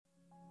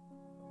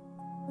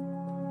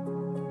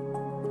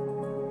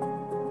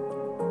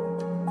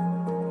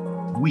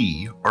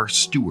we are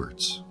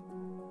stewards.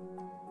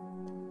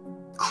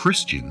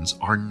 Christians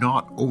are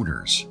not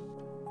owners.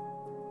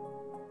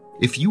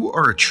 If you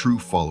are a true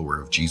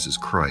follower of Jesus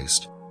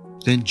Christ,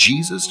 then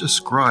Jesus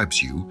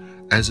describes you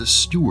as a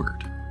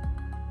steward.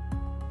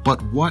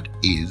 But what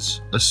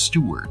is a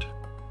steward?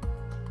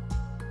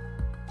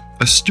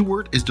 A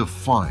steward is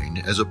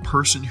defined as a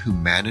person who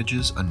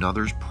manages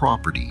another's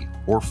property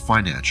or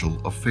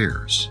financial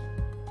affairs.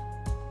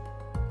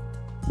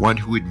 One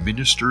who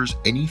administers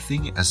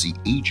anything as the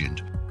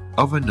agent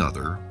of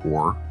another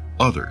or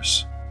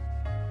others.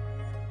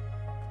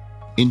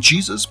 In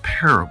Jesus'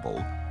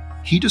 parable,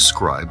 he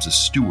describes a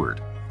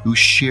steward who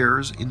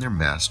shares in their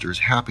master's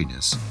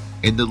happiness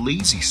and the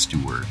lazy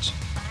stewards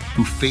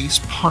who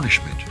face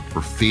punishment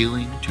for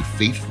failing to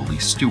faithfully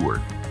steward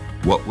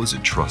what was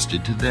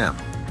entrusted to them.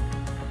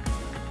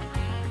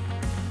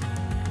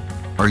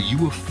 Are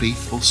you a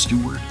faithful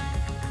steward?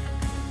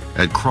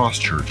 At Cross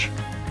Church,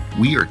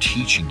 we are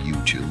teaching you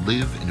to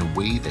live in a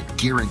way that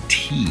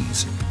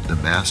guarantees the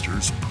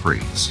Master's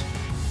praise.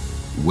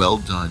 Well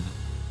done,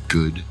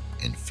 good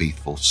and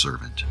faithful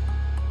servant.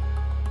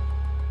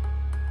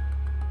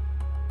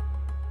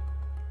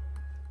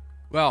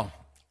 Well,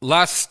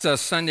 last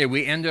Sunday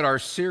we ended our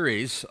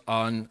series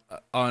on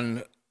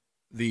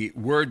the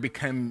Word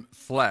became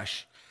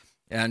flesh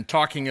and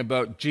talking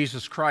about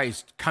Jesus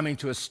Christ coming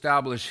to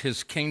establish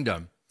his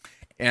kingdom.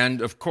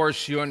 And of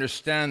course, you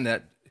understand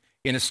that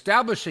in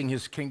establishing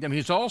his kingdom,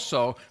 he's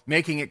also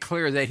making it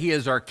clear that he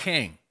is our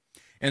king.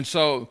 And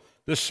so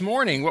this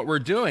morning, what we're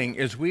doing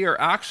is we are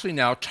actually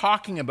now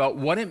talking about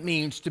what it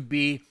means to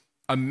be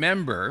a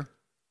member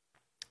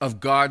of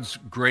God's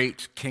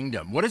great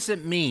kingdom. What does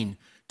it mean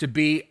to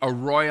be a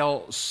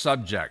royal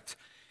subject?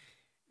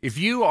 If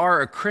you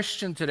are a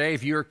Christian today,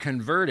 if you're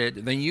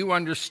converted, then you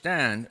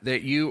understand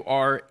that you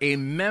are a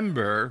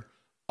member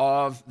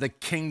of the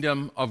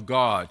kingdom of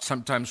God,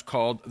 sometimes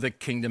called the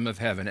kingdom of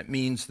heaven. It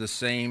means the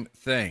same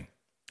thing.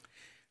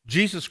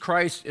 Jesus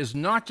Christ is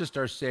not just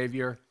our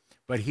Savior,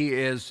 but he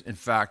is, in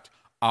fact,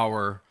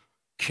 our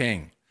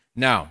King.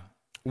 Now,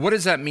 what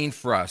does that mean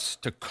for us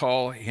to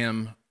call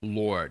him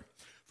Lord?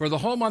 For the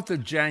whole month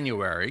of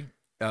January,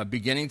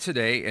 beginning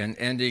today and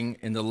ending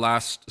in the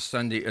last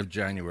Sunday of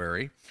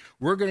January,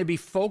 we're going to be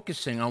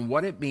focusing on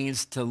what it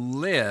means to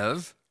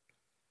live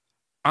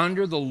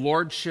under the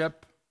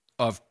lordship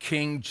of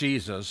King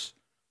Jesus,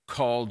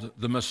 called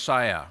the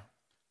Messiah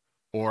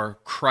or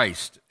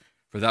Christ,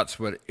 for that's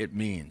what it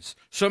means.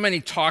 So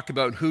many talk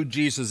about who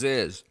Jesus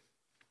is,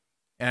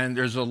 and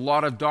there's a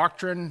lot of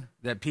doctrine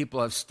that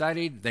people have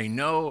studied. They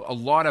know a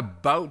lot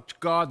about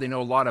God. They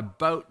know a lot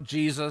about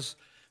Jesus.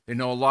 They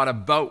know a lot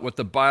about what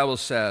the Bible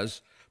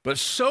says, but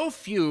so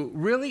few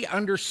really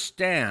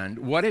understand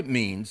what it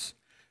means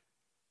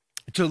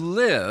to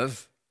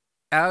live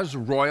as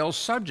royal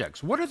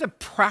subjects. What are the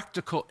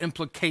practical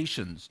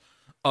implications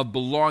of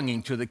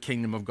belonging to the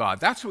kingdom of God?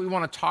 That's what we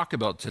want to talk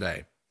about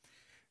today.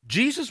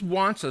 Jesus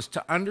wants us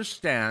to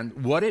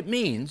understand what it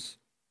means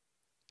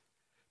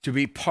to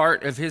be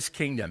part of his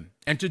kingdom.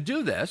 And to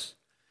do this,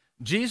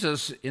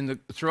 Jesus,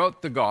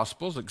 throughout the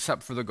Gospels,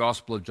 except for the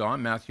Gospel of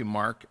John, Matthew,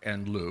 Mark,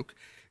 and Luke,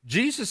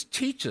 Jesus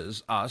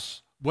teaches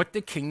us what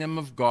the kingdom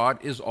of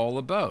God is all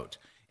about.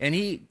 And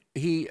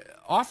he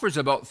offers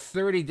about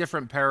 30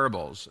 different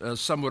parables.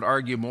 Some would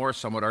argue more,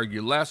 some would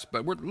argue less,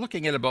 but we're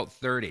looking at about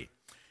 30.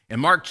 In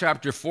Mark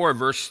chapter 4,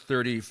 verse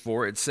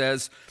 34, it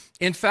says,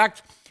 in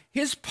fact,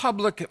 in his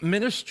public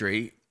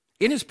ministry,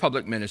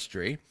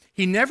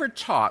 he never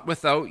taught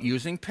without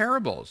using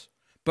parables.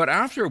 But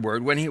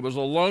afterward, when he was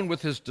alone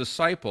with his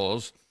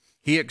disciples,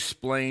 he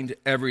explained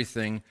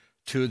everything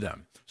to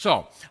them.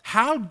 So,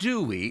 how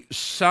do we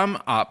sum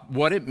up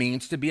what it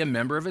means to be a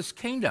member of his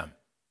kingdom?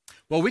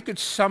 Well, we could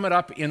sum it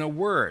up in a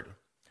word.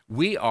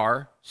 We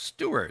are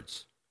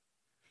stewards.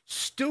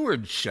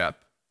 Stewardship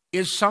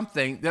is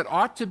something that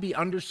ought to be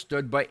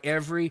understood by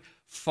every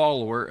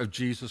follower of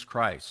Jesus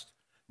Christ.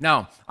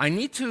 Now, I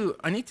need to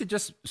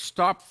just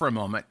stop for a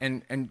moment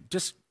and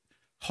just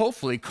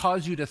hopefully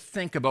cause you to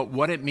think about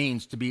what it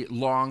means to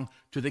belong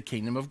to the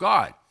kingdom of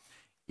God.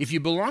 If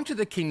you belong to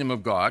the kingdom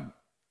of God,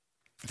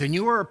 then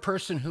you are a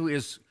person who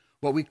is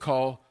what we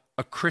call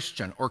a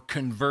Christian or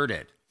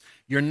converted.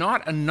 You're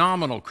not a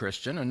nominal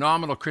Christian. A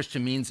nominal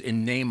Christian means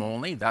in name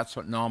only. That's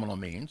what nominal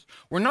means.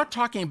 We're not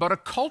talking about a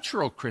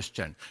cultural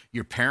Christian.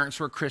 Your parents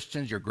were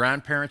Christians, your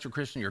grandparents were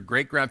Christians, your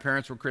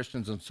great-grandparents were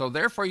Christians, and so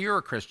therefore you're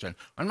a Christian.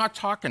 I'm not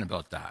talking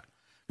about that,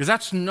 because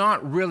that's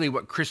not really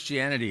what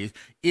Christianity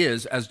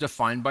is as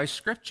defined by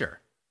Scripture.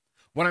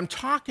 What I'm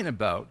talking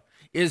about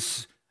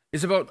is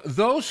about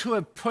those who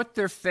have put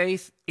their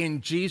faith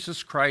in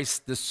Jesus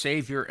Christ, the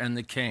Savior and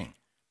the King.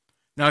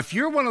 Now, if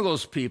you're one of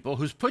those people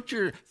who's put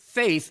your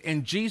faith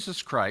in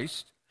Jesus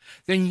Christ,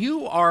 then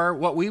you are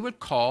what we would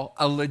call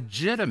a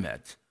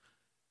legitimate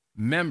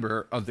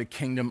member of the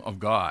kingdom of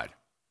God.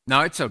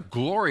 Now, it's a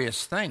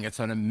glorious thing. It's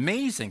an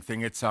amazing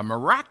thing. It's a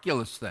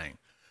miraculous thing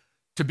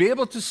to be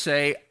able to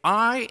say,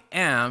 I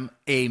am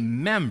a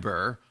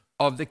member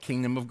of the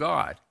kingdom of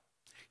God.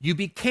 You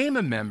became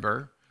a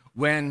member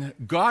when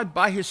God,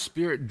 by his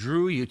Spirit,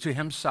 drew you to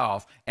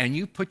himself and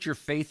you put your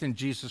faith in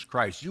Jesus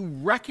Christ, you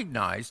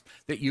recognized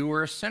that you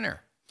were a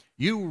sinner.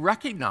 You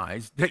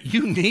recognized that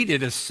you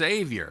needed a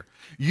Savior.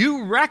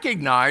 You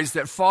recognized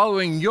that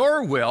following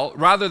your will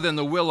rather than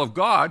the will of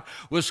God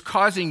was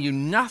causing you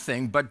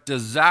nothing but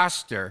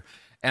disaster.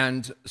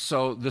 And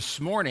so this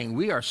morning,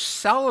 we are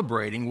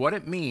celebrating what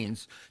it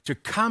means to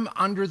come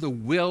under the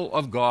will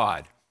of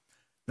God.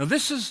 Now,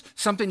 this is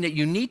something that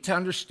you need to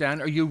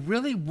understand, or you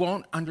really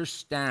won't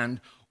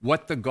understand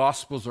what the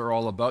Gospels are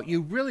all about.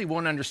 You really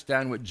won't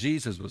understand what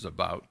Jesus was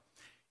about.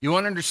 You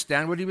won't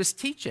understand what he was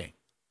teaching.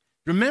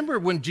 Remember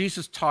when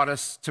Jesus taught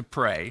us to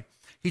pray,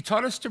 he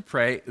taught us to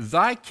pray,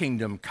 thy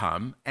kingdom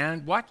come,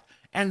 and what?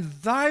 And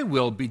thy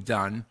will be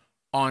done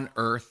on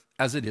earth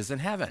as it is in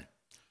heaven.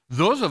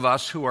 Those of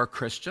us who are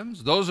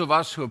Christians, those of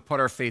us who have put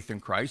our faith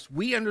in Christ,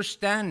 we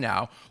understand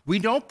now we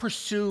don't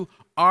pursue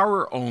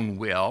our own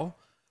will,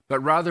 but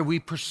rather we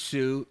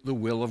pursue the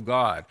will of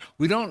God.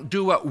 We don't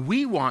do what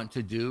we want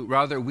to do,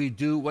 rather we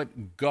do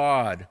what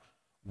God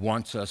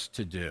wants us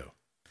to do.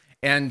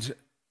 And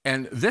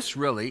this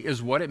really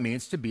is what it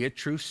means to be a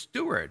true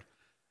steward.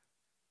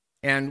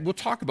 And we'll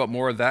talk about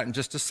more of that in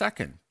just a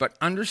second. But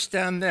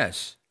understand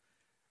this.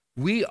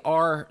 We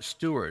are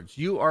stewards.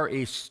 You are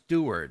a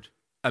steward,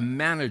 a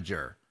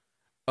manager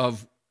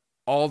of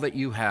all that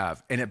you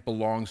have, and it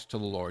belongs to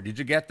the Lord. Did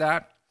you get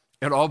that?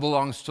 It all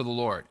belongs to the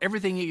Lord.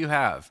 Everything that you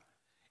have,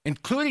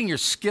 including your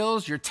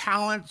skills, your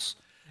talents,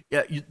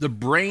 the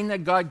brain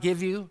that God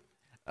gave you,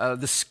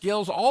 the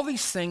skills, all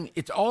these things,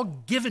 it's all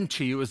given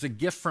to you as a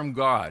gift from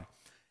God.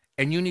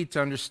 And you need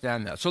to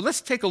understand that. So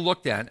let's take a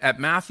look then at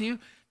Matthew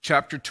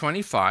chapter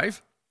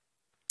 25,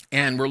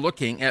 and we're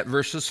looking at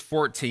verses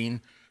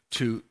 14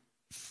 to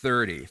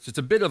 30. So it's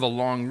a bit of a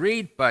long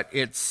read, but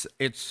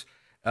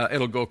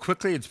it'll go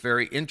quickly. It's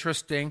very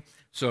interesting.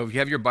 So if you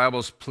have your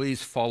Bibles,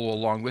 please follow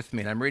along with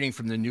me. And I'm reading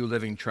from the New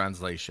Living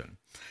Translation.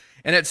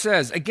 And it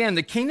says, again,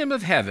 the kingdom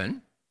of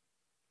heaven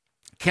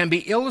can be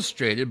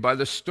illustrated by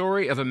the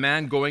story of a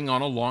man going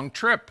on a long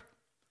trip.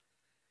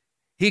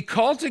 He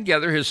called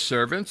together his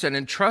servants and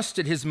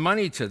entrusted his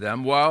money to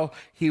them while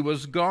he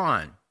was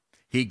gone.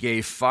 He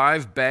gave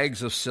 5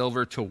 bags of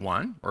silver to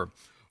one,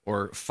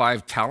 or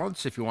 5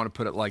 talents, if you want to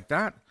put it like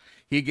that.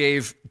 He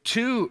gave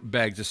 2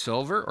 bags of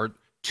silver, or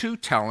 2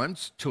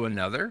 talents, to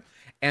another,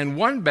 and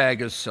 1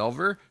 bag of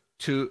silver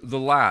to the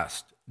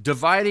last,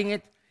 dividing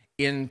it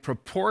in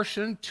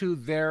proportion to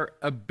their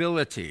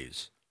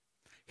abilities.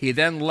 He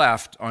then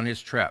left on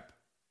his trip.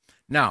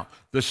 Now,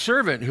 the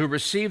servant who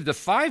received the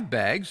 5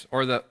 bags,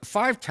 or the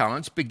 5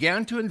 talents,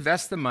 began to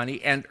invest the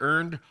money and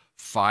earned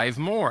 5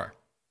 more.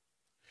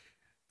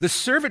 The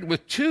servant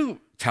with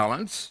 2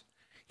 talents,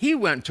 he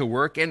went to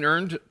work and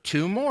earned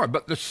 2 more.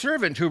 But the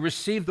servant who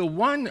received the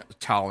 1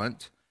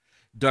 talent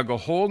dug a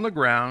hole in the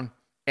ground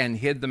and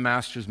hid the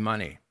master's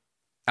money.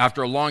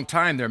 After a long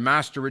time, their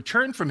master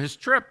returned from his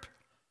trip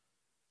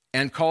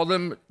and called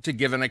them to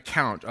give an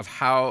account of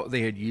how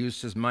they had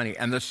used his money.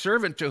 And the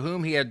servant to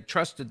whom he had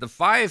trusted the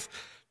 5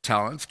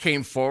 talents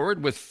came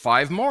forward with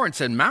 5 more and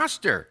said,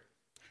 Master,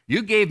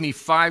 you gave me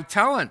 5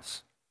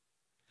 talents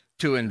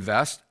to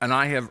invest, and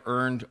I have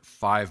earned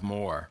 5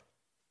 more.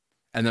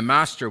 And the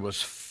master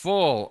was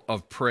full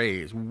of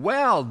praise.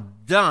 Well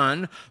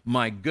done,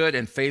 my good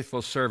and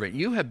faithful servant.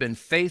 You have been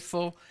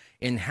faithful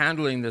in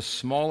handling this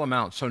small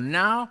amount. So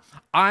now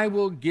I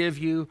will give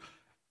you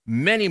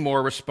many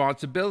more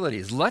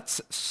responsibilities.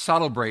 Let's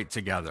celebrate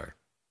together.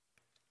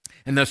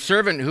 And the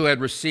servant who had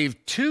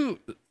received 2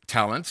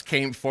 talents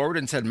came forward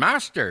and said,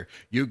 Master,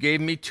 you gave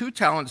me 2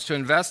 talents to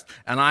invest,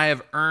 and I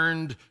have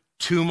earned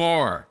 2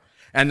 more.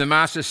 And the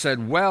master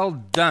said, well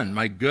done,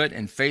 my good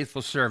and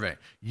faithful servant.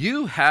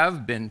 You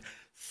have been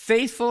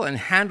faithful in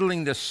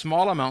handling this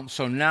small amount,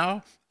 so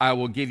now I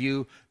will give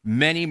you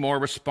many more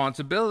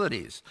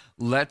responsibilities.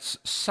 Let's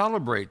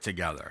celebrate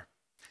together.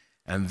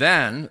 And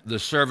then the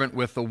servant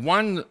with the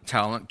 1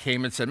 talent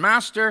came and said,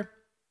 Master,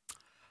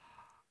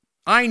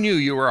 I knew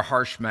you were a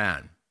harsh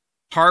man,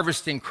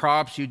 harvesting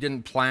crops you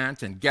didn't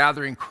plant and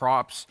gathering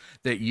crops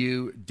that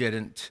you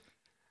didn't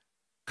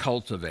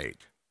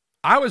cultivate.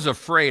 I was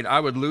afraid I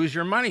would lose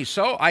your money,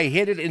 so I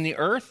hid it in the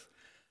earth.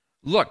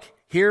 Look,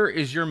 here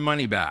is your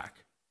money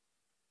back.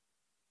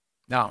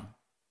 Now,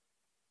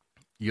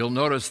 you'll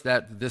notice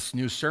that this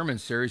new sermon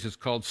series is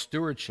called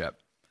Stewardship.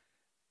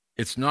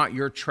 It's not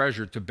your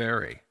treasure to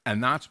bury.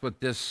 And that's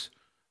what this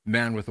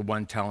man with the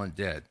 1 talent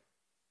did.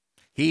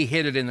 He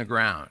hid it in the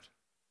ground.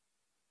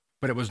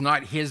 But it was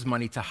not his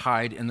money to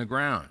hide in the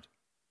ground.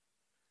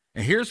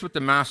 And here's what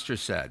the master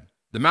said.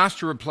 The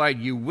master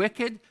replied, you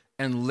wicked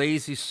and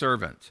lazy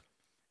servant.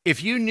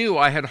 If you knew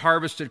I had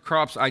harvested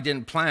crops I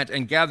didn't plant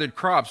and gathered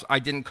crops I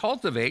didn't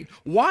cultivate,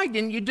 why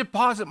didn't you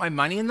deposit my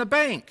money in the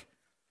bank?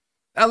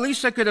 At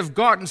least I could have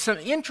gotten some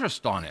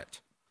interest on it.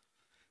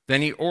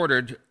 Then he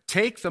ordered,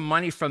 take the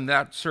money from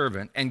that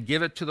servant and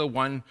give it to the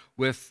one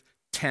with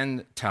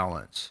 10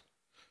 talents.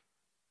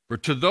 For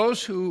to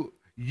those who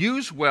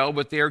use well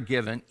what they are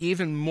given,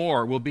 even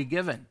more will be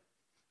given,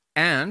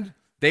 and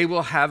they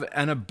will have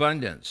an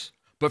abundance.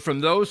 But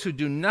from those who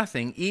do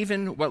nothing,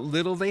 even what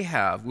little they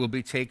have will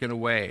be taken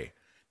away.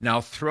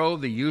 Now throw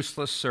the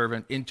useless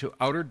servant into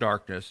outer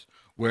darkness,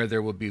 where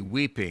there will be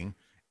weeping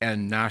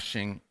and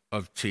gnashing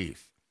of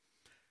teeth."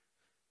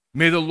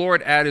 May the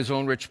Lord add his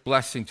own rich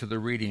blessing to the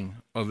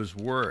reading of his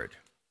word.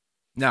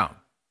 Now,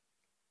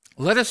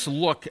 let us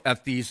look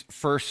at these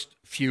first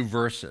few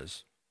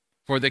verses.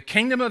 "For the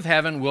kingdom of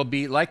heaven will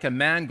be like a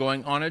man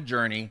going on a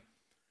journey,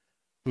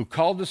 who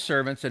called the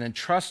servants and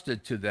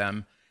entrusted to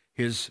them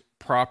his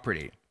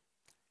property.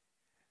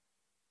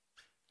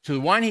 To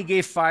one he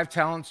gave 5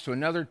 talents, to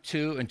another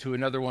 2, and to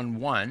another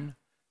 1,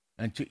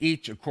 and to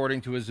each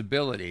according to his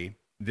ability.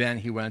 Then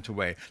he went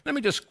away." Let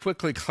me just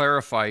quickly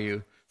clarify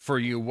for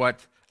you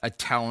what a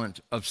talent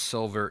of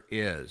silver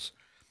is.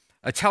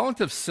 A talent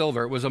of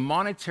silver was a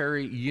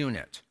monetary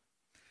unit,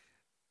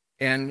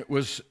 and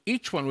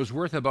each one was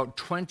worth about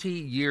 20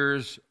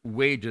 years'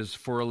 wages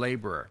for a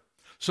laborer.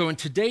 So in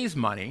today's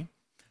money,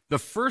 the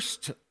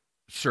first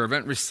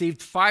servant received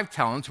 5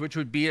 talents, which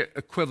would be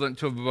equivalent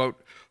to about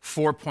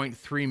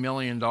 $4.3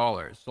 million.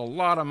 A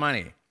lot of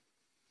money.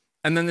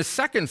 And then the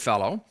second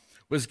fellow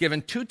was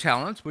given 2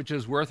 talents, which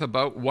is worth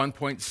about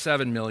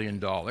 $1.7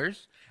 million.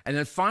 And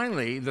then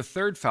finally, the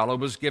third fellow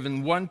was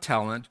given 1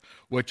 talent,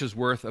 which is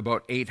worth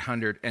about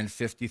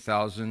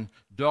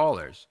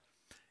 $850,000.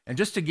 And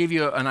just to give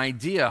you an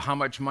idea how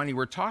much money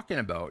we're talking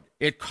about,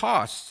 it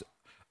costs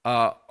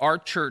our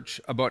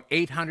church about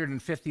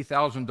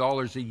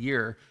 $850,000 a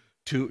year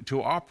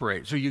to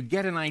operate. So you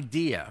get an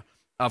idea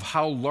of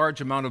how large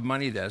amount of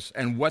money this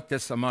and what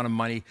this amount of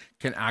money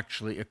can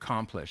actually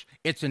accomplish.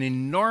 It's an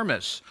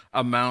enormous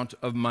amount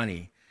of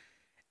money.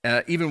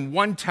 Even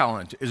 1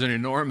 talent is an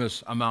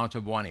enormous amount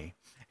of money.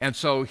 And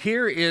so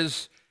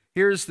here's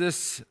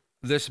this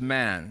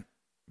man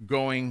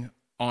going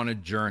on a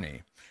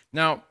journey.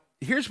 Now,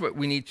 here's what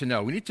we need to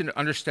know. We need to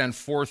understand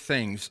 4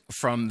 things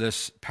from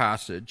this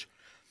passage.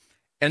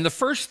 And the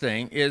first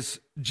thing is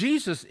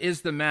Jesus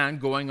is the man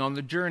going on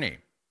the journey.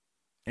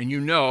 And you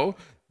know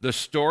the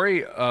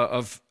story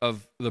of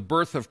the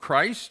birth of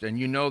Christ, and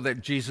you know that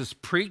Jesus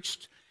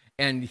preached,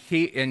 and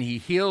he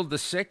healed the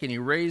sick, and he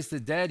raised the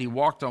dead, he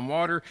walked on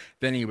water,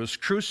 then he was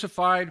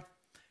crucified,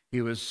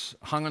 he was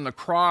hung on the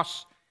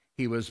cross,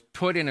 he was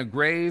put in a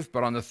grave,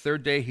 but on the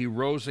 3rd day he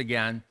rose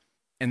again.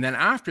 And then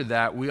after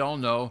that, we all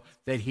know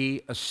that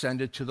he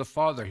ascended to the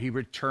Father. He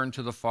returned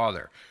to the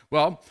Father.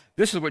 Well,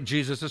 this is what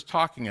Jesus is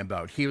talking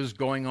about. He was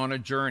going on a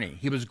journey.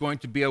 He was going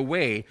to be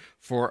away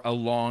for a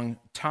long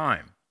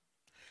time.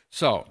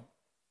 So,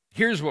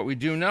 here's what we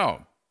do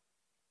know.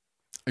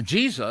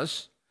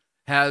 Jesus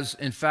has,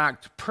 in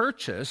fact,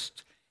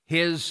 purchased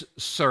his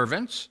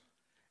servants.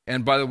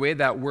 And by the way,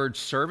 that word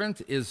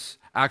servant is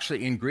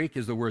actually in Greek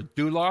is the word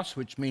doulos,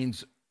 which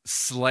means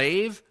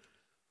slave.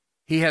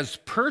 He has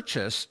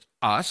purchased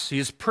us. He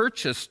has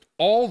purchased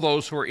all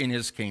those who are in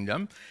his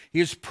kingdom. He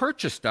has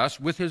purchased us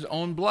with his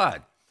own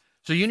blood.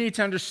 So you need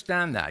to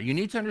understand that. You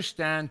need to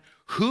understand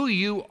who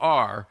you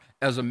are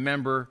as a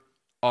member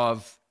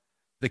of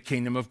the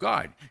kingdom of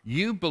God.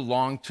 You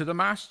belong to the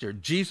master.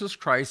 Jesus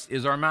Christ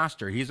is our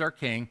master. He's our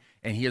king,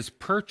 and he has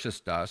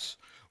purchased us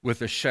with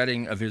the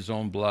shedding of his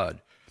own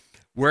blood.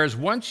 Whereas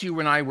once you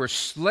and I were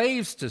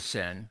slaves to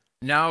sin,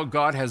 now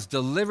God has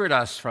delivered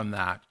us from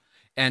that,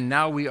 and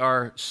now we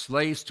are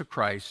slaves to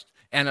Christ.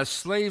 And as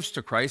slaves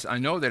to Christ, I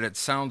know that it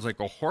sounds like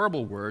a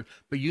horrible word,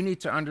 but you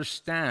need to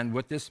understand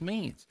what this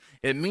means.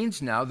 It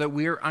means now that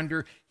we are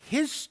under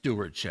his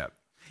stewardship.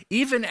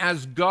 Even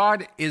as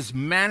God is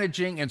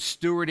managing and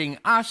stewarding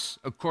us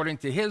according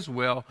to his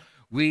will,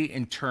 we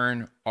in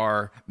turn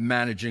are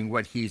managing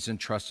what he's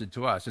entrusted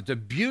to us. It's a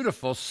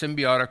beautiful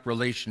symbiotic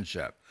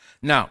relationship.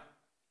 Now,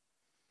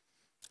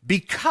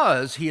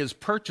 because he has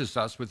purchased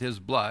us with his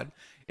blood,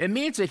 it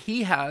means that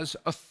he has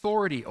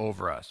authority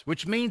over us,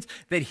 which means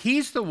that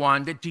he's the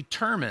one that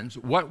determines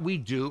what we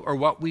do or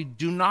what we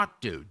do not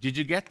do. Did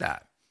you get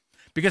that?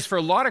 Because for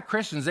a lot of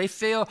Christians, they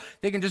feel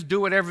they can just do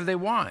whatever they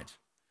want.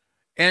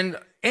 And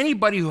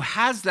anybody who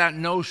has that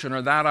notion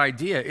or that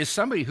idea is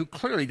somebody who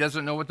clearly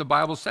doesn't know what the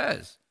Bible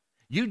says.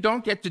 You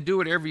don't get to do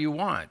whatever you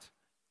want.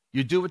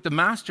 You do what the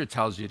master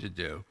tells you to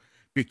do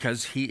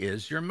because he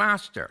is your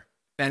master.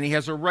 And he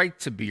has a right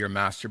to be your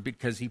master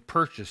because he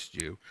purchased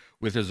you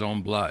with his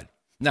own blood.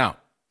 Now,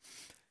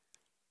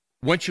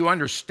 once you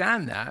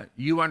understand that,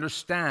 you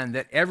understand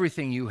that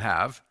everything you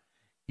have,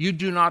 you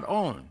do not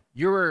own.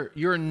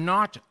 You're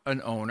not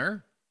an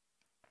owner.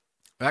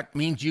 That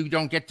means you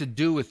don't get to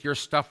do with your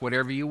stuff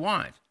whatever you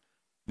want.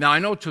 Now, I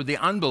know to the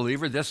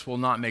unbeliever, this will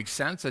not make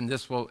sense, and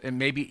this will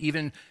maybe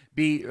even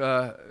be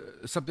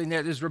something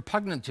that is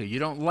repugnant to you. You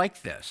don't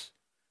like this.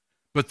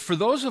 But for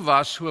those of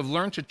us who have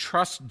learned to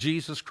trust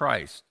Jesus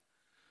Christ,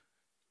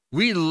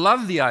 we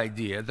love the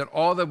idea that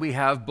all that we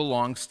have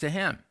belongs to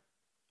him.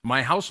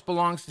 My house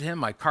belongs to him.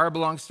 My car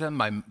belongs to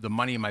him. The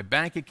money in my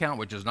bank account,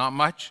 which is not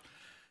much.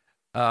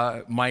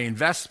 My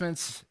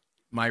investments,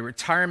 my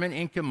retirement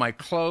income, my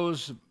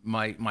clothes,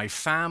 my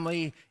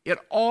family. It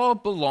all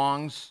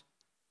belongs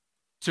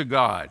to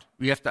God.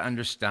 We have to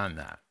understand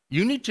that.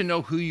 You need to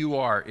know who you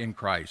are in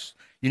Christ.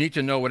 You need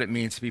to know what it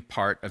means to be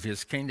part of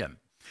his kingdom.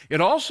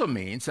 It also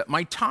means that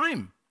my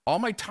time, all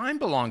my time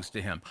belongs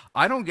to him.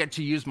 I don't get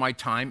to use my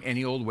time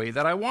any old way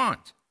that I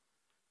want.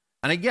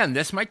 And again,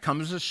 this might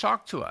come as a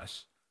shock to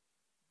us.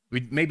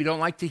 We maybe don't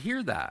like to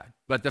hear that.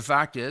 But the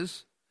fact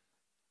is,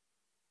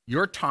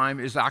 your time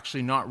is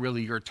actually not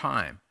really your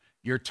time.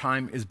 Your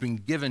time is being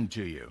given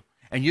to you.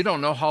 And you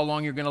don't know how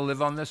long you're going to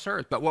live on this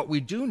earth. But what we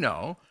do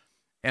know,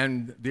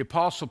 and the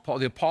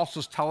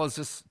apostles tell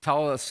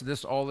us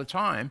this all the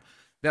time,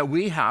 that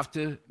we have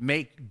to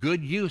make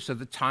good use of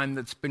the time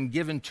that's been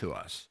given to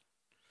us.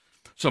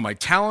 So my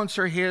talents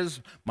are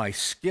his, my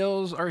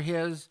skills are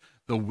his,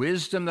 the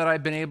wisdom that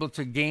I've been able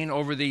to gain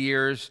over the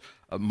years,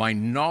 my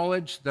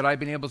knowledge that I've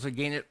been able to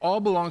gain, it all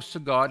belongs to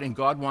God, and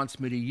God wants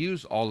me to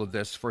use all of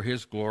this for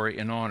his glory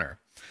and honor.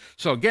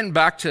 So getting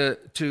back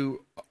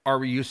to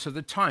our use of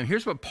the time,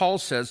 here's what Paul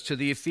says to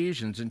the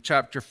Ephesians in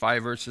chapter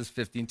 5, verses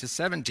 15 to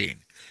 17.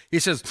 He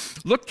says,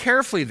 "Look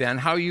carefully then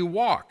how you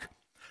walk,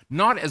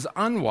 not as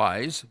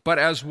unwise, but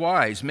as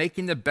wise,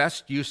 making the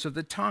best use of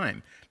the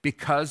time,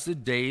 because the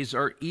days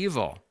are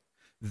evil.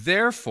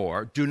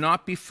 Therefore, do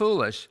not be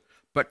foolish,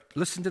 but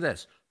listen to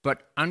this,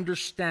 but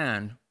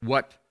understand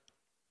what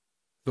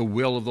the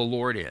will of the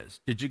Lord is."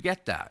 Did you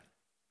get that?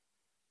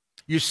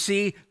 You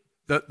see,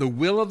 the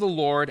will of the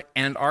Lord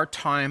and our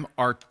time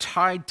are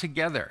tied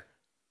together.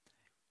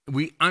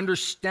 We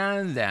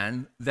understand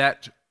then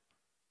that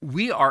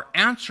we are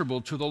answerable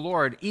to the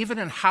Lord, even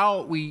in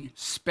how we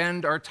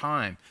spend our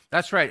time.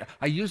 That's right.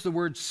 I use the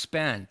word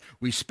spend.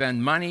 We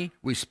spend money,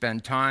 we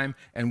spend time,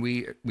 and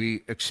we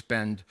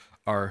expend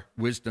our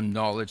wisdom,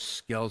 knowledge,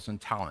 skills,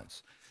 and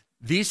talents.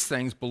 These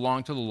things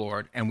belong to the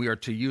Lord, and we are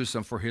to use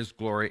them for his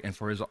glory and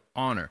for his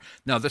honor.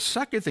 Now, the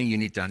second thing you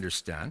need to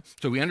understand,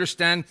 so we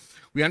understand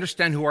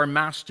who our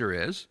master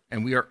is,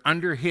 and we are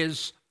under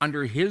his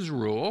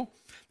rule.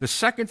 The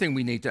second thing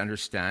we need to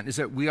understand is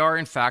that we are,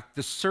 in fact,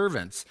 the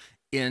servants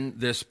in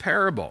this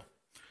parable.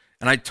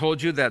 And I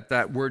told you that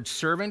that word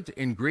servant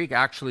in Greek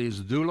actually is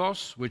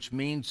doulos, which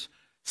means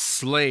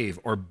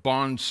slave or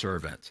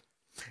bondservant.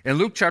 In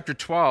Luke chapter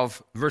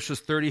 12, verses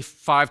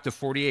 35 to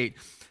 48,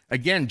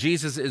 again,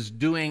 Jesus is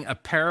doing a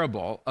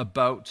parable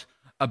about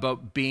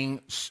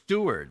being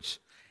stewards.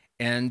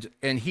 And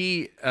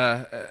he,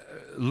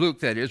 Luke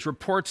that is,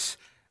 reports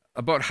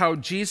about how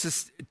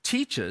Jesus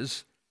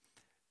teaches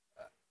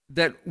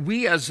that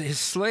we as his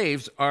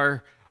slaves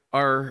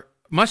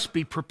must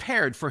be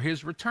prepared for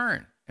his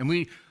return. And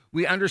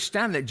we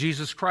understand that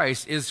Jesus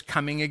Christ is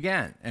coming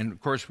again. And of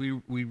course,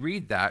 we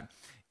read that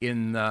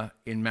in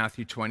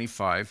Matthew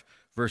 25,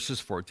 verses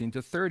 14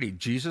 to 30.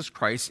 Jesus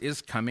Christ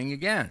is coming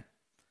again.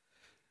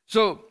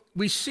 So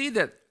we see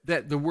that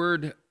the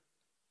word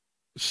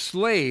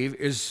slave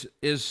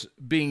is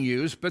being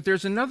used, but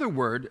there's another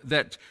word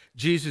that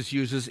Jesus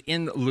uses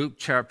in Luke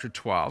chapter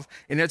 12,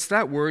 and it's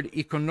that word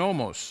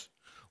economos,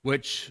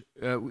 which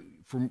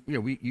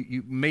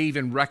you may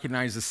even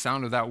recognize the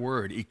sound of that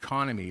word,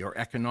 economy or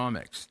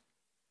economics.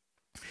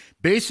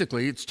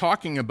 Basically, it's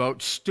talking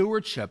about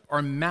stewardship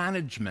or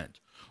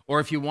management, or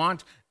if you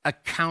want,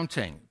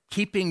 accounting,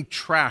 keeping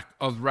track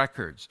of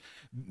records,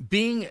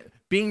 being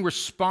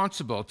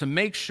responsible to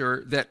make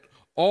sure that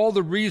all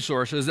the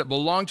resources that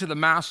belong to the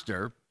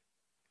master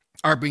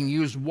are being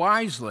used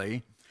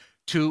wisely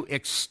to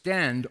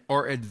extend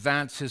or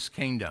advance his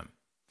kingdom.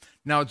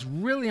 Now, it's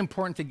really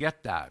important to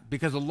get that,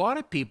 because a lot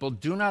of people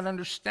do not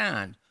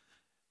understand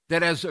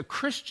that as a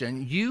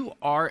Christian, you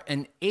are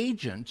an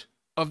agent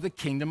of the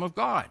kingdom of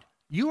God.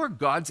 You are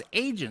God's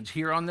agent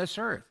here on this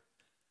earth.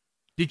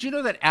 Did you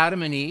know that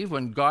Adam and Eve,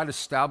 when God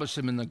established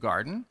them in the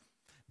garden,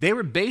 they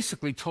were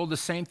basically told the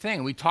same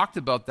thing? We talked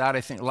about that,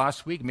 I think,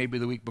 last week, maybe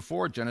the week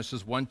before,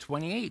 Genesis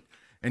 1:28.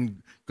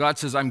 And God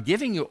says, "I'm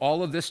giving you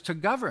all of this to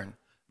govern.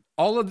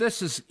 All of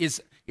this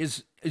is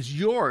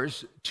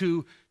yours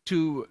to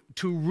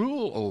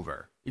rule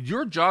over. It's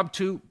your job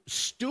to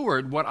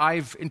steward what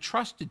I've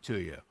entrusted to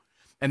you."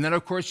 And then,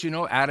 of course,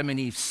 Adam and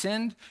Eve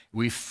sinned.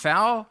 We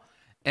fell,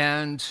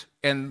 and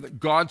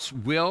God's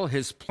will,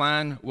 his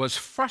plan, was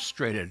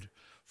frustrated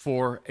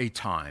for a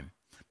time.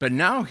 But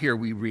now here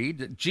we read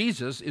that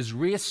Jesus is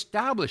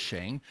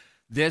reestablishing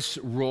this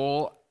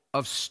role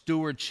of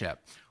stewardship,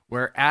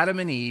 where Adam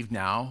and Eve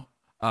now,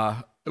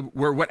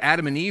 where what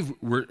Adam and Eve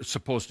were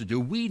supposed to do,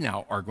 we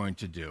now are going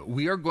to do.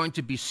 We are going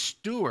to be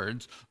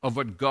stewards of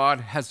what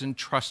God has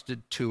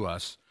entrusted to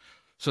us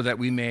so that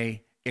we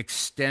may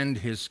extend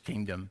his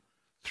kingdom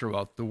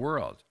throughout the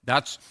world.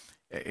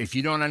 If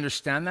you don't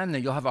understand that,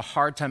 then you'll have a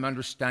hard time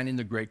understanding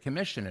the Great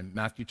Commission in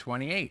Matthew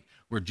 28,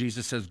 where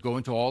Jesus says, "Go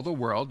into all the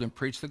world and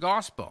preach the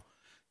gospel,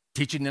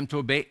 teaching them to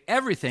obey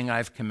everything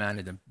I've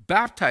commanded them,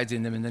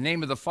 baptizing them in the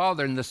name of the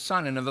Father and the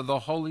Son and of the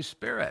Holy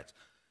Spirit."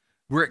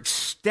 We're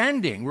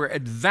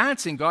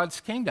advancing God's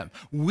kingdom.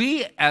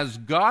 We, as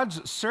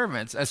God's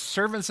servants, as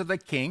servants of the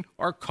King,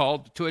 are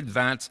called to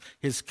advance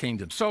his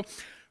kingdom. So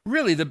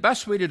really, the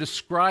best way to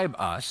describe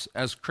us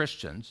as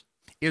Christians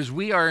is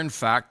we are, in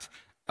fact,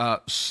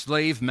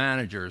 slave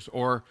managers,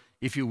 or,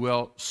 if you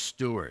will,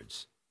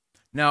 stewards.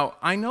 Now,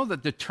 I know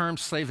that the term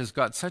slave has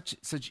got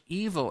such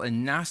evil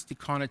and nasty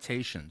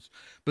connotations,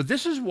 but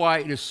this is why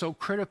it is so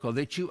critical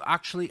that you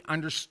actually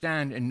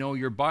understand and know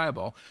your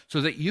Bible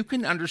so that you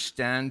can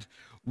understand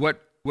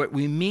what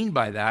we mean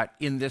by that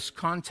in this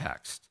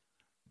context.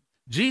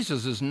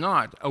 Jesus is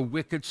not a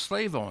wicked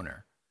slave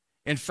owner.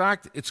 In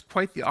fact, it's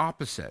quite the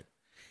opposite.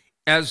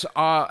 As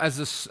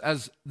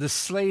the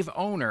slave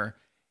owner,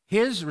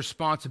 his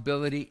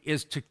responsibility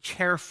is to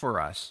care for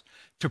us,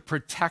 to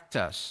protect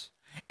us,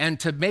 and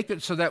to make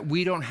it so that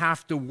we don't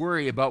have to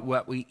worry about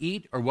what we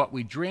eat or what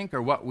we drink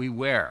or what we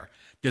wear.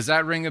 Does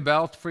that ring a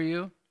bell for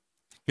you?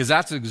 Because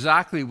that's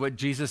exactly what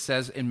Jesus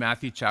says in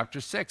Matthew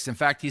chapter 6. In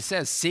fact, he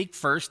says, seek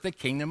first the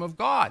kingdom of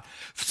God.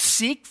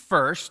 Seek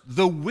first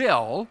the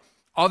will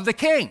of the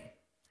king.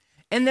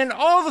 And then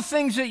all the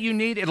things that you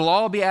need, it'll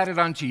all be added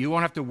unto you. You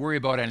won't have to worry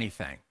about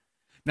anything.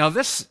 Now,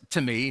 this, to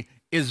me,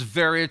 is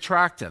very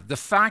attractive. The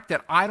fact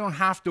that I don't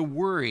have to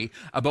worry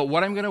about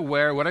what I'm going to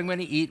wear, what I'm going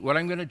to eat, what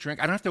I'm going to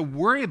drink. I don't have to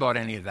worry about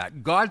any of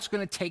that. God's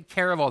going to take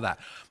care of all that.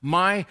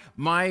 My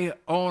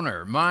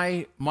owner,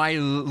 my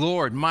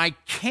Lord, my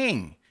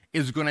King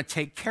is going to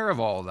take care of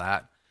all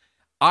that.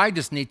 I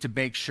just need to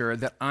make sure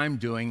that I'm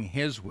doing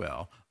his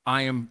will.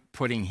 I am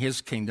putting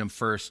his kingdom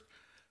first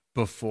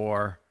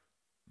before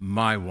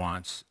my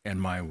wants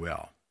and my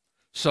will.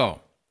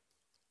 So,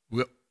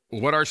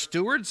 what are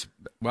stewards?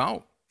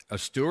 Well, a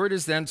steward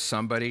is then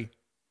somebody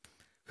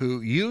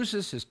who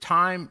uses his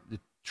time, the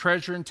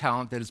treasure and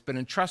talent that has been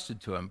entrusted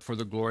to him for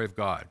the glory of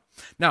God.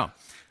 Now,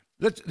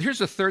 here's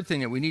the third thing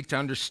that we need to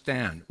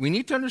understand. We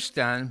need to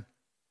understand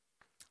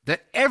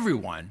that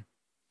everyone,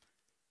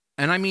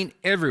 and I mean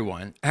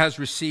everyone, has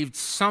received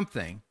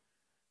something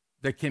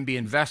that can be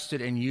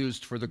invested and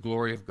used for the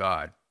glory of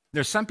God.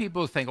 There's some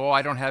people who think, oh,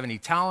 I don't have any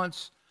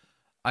talents,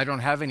 I don't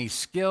have any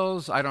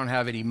skills, I don't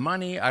have any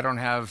money, I don't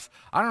have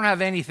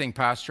anything,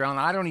 Pastor Allen,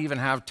 I don't even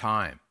have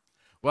time.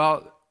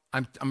 Well,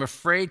 I'm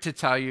afraid to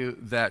tell you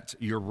that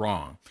you're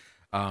wrong.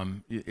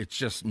 It's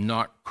just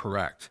not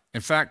correct.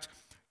 In fact,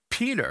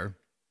 Peter,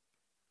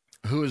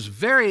 who is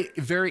very,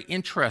 very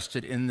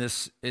interested in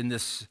this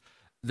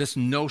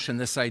notion,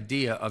 this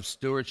idea of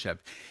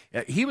stewardship,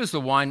 he was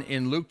the one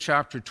in Luke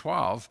chapter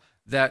 12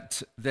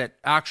 that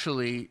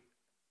actually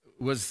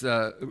was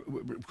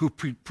who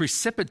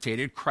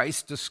precipitated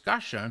Christ's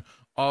discussion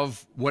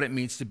of what it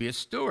means to be a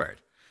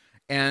steward.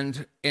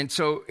 And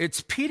so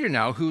it's Peter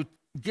now who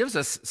gives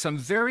us some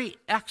very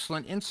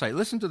excellent insight.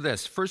 Listen to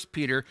this, 1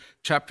 Peter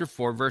chapter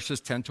 4, verses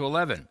 10 to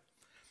 11.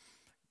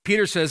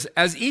 Peter says,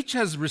 as each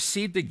has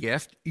received a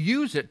gift,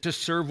 use it to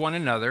serve one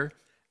another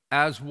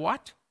as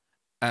what?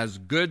 As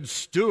good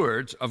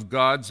stewards of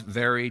God's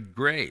varied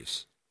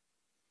grace.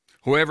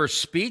 Whoever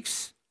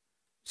speaks,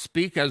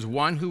 speak as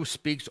one who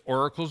speaks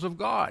oracles of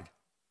God.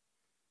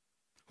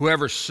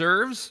 Whoever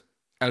serves,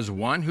 as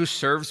one who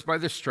serves by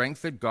the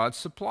strength that God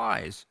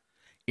supplies,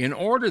 in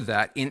order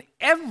that in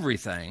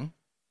everything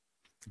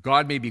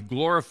God may be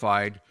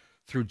glorified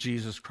through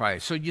Jesus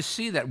Christ. So you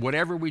see that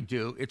whatever we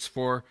do, it's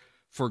for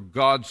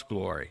God's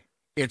glory.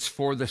 It's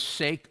for the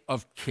sake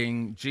of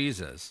King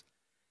Jesus.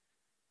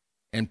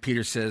 And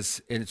Peter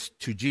says, it's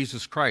to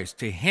Jesus Christ,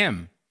 to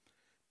him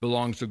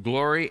belongs the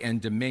glory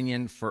and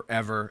dominion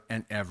forever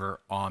and ever.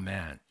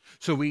 Amen.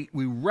 So we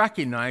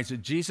recognize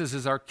that Jesus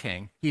is our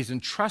King. He's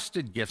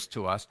entrusted gifts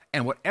to us,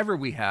 and whatever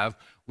we have,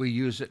 we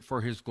use it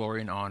for his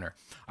glory and honor.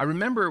 I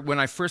remember when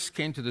I first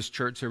came to this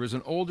church, there was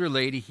an older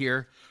lady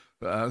here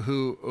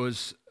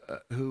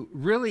who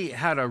really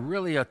had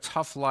a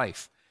tough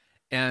life,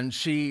 and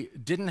she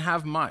didn't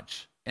have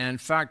much. And in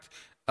fact,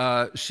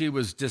 she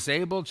was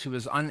disabled. She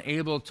was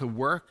unable to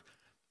work.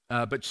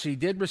 But she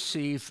did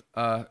receive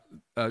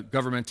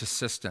government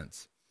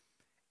assistance.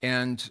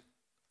 And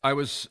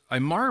I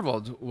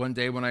marveled one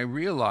day when I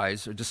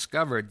realized or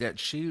discovered that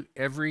she,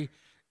 every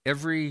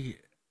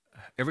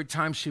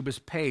time she was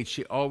paid,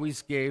 she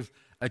always gave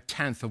a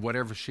tenth of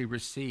whatever she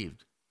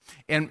received.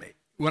 And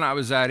when I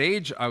was that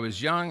age, I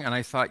was young, and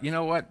I thought, you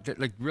know what,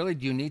 like, really,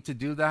 do you need to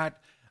do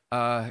that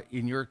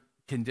in your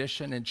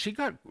condition? And she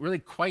got really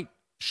quite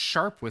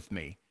sharp with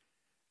me.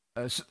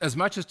 As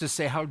much as to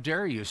say, how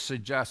dare you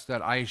suggest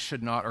that I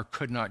should not or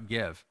could not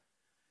give?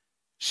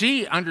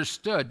 She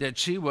understood that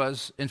she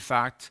was, in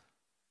fact,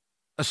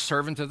 a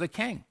servant of the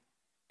King,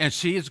 and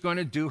she is going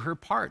to do her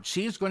part.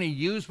 She is going to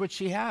use what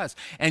she has.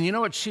 And you know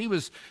what? She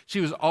was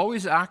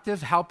always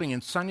active, helping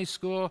in Sunday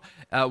school.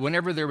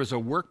 Whenever there was a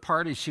work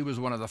party, she was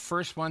one of the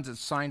first ones that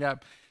signed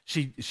up.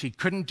 She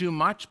couldn't do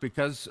much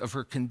because of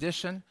her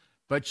condition,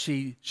 but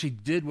she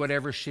did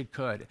whatever she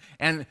could.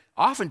 And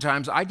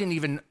oftentimes, I didn't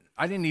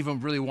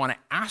even really want to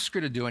ask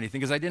her to do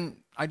anything because I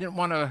didn't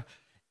want to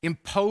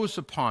impose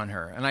upon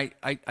her, and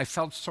I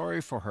felt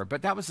sorry for her.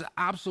 But that was the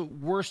absolute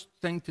worst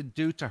thing to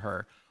do to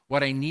her.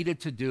 What I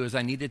needed to do is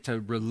I needed to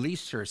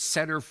release her,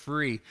 set her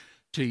free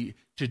to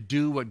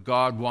do what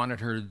God wanted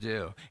her to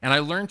do. And I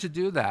learned to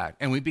do that,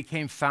 and we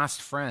became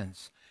fast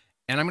friends.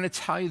 And I'm going to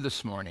tell you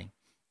this morning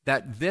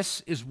that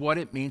this is what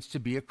it means to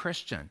be a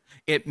Christian.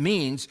 It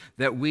means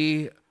that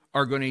we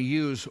are going to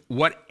use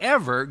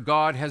whatever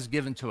God has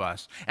given to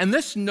us. And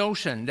this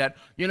notion that,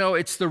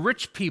 it's the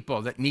rich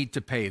people that need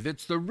to pay,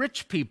 it's the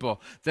rich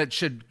people that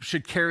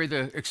should carry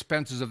the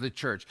expenses of the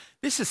church.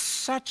 This is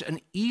such an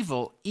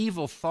evil,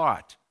 evil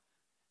thought.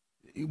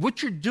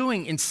 What you're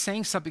doing in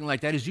saying something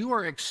like that is you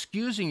are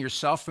excusing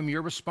yourself from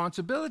your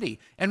responsibility.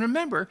 And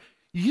remember,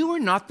 you are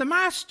not the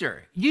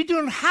master. You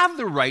don't have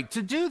the right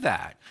to do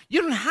that.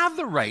 You don't have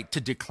the right to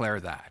declare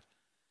that.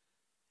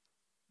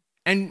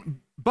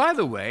 And by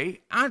the way,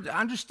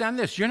 understand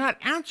this, you're not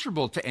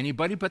answerable to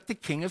anybody but the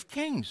King of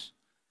Kings.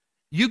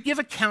 You give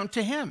account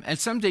to him, and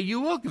someday you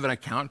will give an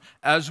account,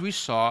 as we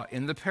saw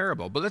in the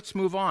parable. But let's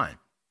move on.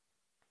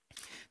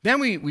 Then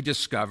we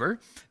discover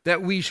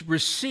that we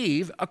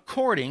receive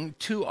according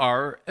to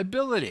our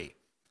ability.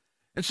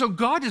 And so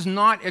God does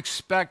not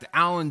expect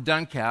Alan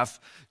Duncalf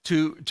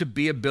to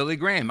be a Billy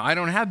Graham. I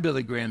don't have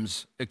Billy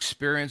Graham's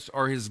experience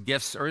or his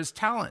gifts or his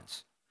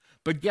talents.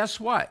 But guess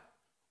what?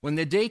 When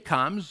the day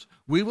comes,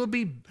 we will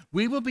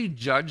be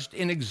judged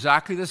in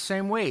exactly the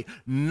same way,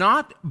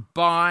 not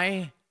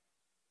by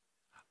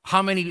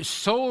how many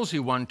souls he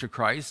won to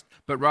Christ,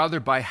 but rather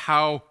by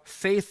how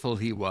faithful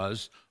he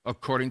was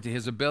according to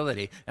his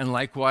ability. And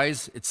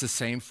likewise, it's the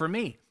same for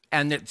me.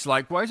 And it's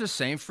likewise the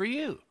same for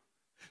you.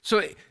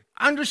 So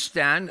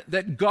understand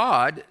that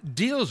God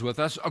deals with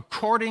us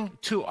according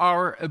to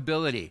our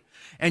ability.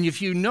 And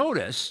if you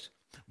noticed,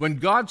 when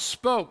God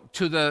spoke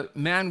to the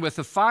man with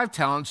the 5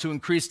 talents who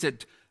increased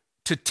it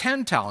to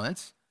 10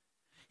 talents,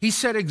 he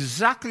said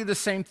exactly the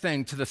same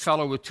thing to the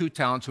fellow with 2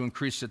 talents who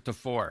increased it to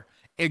 4.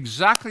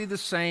 Exactly the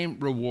same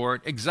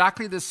reward,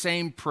 exactly the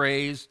same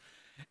praise,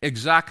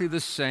 exactly the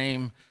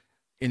same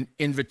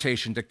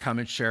invitation to come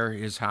and share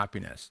his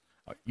happiness.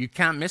 You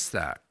can't miss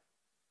that.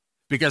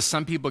 Because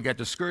some people get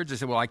discouraged. They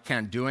say, well, I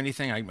can't do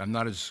anything. I'm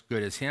not as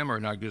good as him or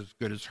not as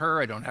good as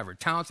her. I don't have her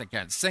talents. I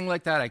can't sing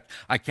like that.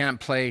 I can't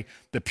play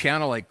the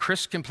piano like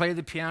Chris can play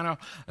the piano.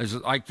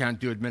 I can't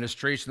do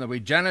administration the way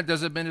Jenna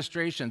does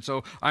administration,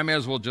 so I may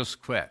as well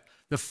just quit.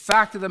 The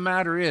fact of the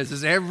matter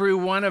is every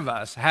one of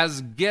us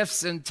has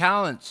gifts and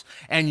talents,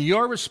 and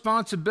your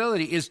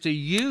responsibility is to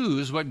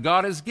use what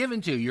God has given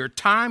to you, your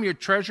time, your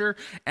treasure,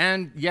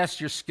 and yes,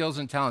 your skills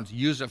and talents.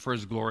 Use it for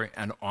his glory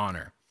and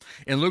honor.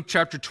 In Luke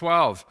chapter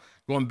 12,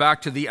 going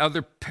back to the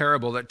other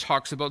parable that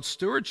talks about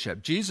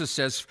stewardship, Jesus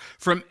says,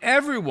 from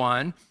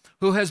everyone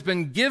who has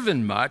been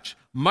given much,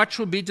 much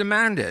will be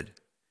demanded.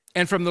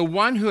 And from the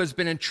one who has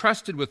been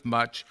entrusted with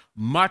much,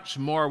 much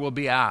more will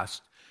be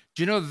asked.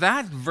 Do you know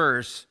that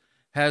verse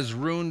has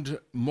ruined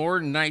more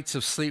nights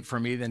of sleep for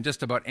me than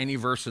just about any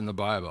verse in the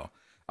Bible?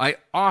 I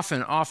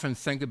often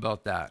think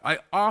about that. I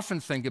often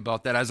think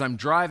about that as I'm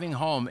driving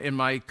home in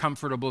my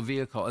comfortable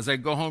vehicle, as I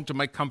go home to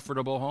my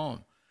comfortable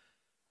home.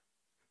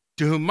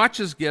 To whom much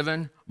is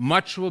given,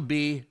 much will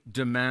be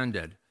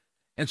demanded.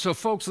 And so,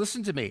 folks,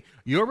 listen to me.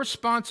 Your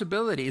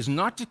responsibility is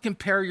not to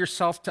compare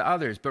yourself to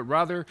others, but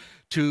rather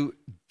to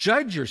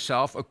judge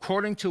yourself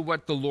according to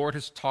what the Lord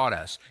has taught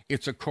us.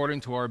 It's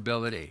according to our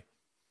ability.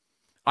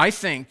 I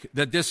think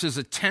that this is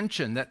a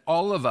tension that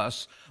all of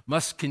us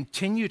must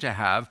continue to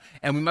have,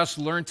 and we must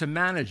learn to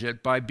manage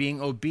it by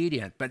being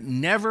obedient, but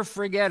never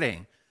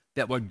forgetting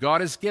that what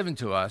God has given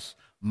to us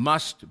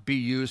must be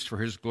used for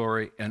his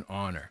glory and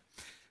honor.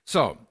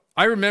 So,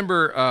 I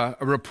remember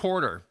a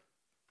reporter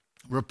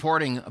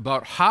reporting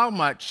about how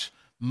much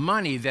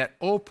money that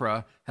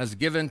Oprah has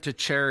given to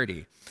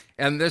charity.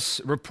 And this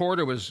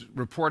reporter was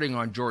reporting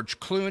on George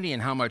Clooney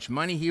and how much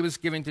money he was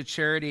giving to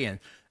charity. And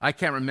I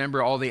can't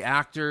remember all the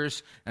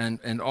actors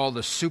and all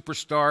the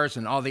superstars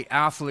and all the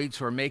athletes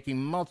who are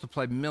making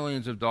multiplied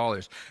millions of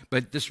dollars.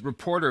 But this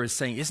reporter is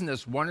saying, isn't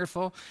this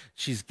wonderful?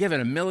 She's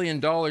given $1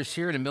 million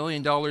here and $1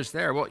 million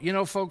there.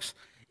 Well, folks,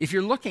 if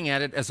you're looking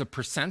at it as a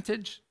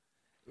percentage,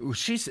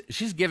 she's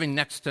giving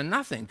next to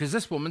nothing because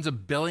this woman's a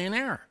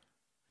billionaire.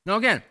 Now,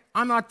 again,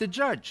 I'm not the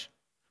judge,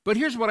 but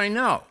here's what I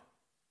know,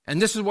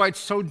 and this is why it's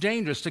so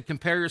dangerous to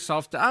compare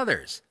yourself to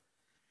others.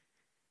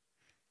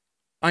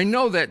 I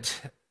know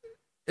that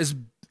as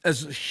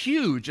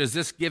huge as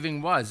this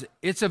giving was,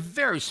 it's a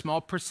very small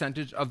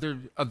percentage of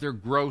their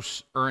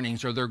gross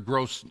earnings or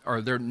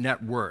their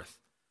net worth.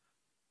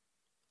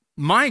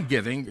 My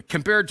giving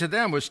compared to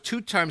them was 2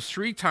 times,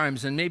 3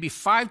 times, and maybe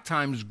 5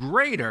 times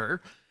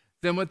greater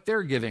than what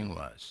their giving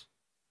was.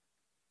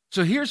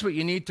 So here's what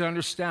you need to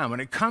understand. When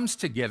it comes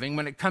to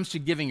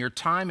giving your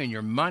time and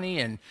your money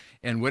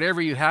and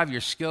whatever you have, your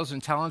skills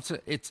and talents,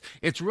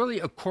 it's really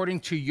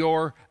according to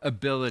your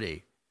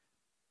ability.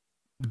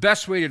 The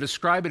best way to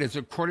describe it is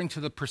according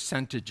to the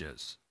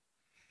percentages.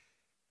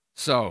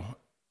 So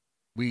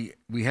we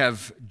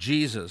have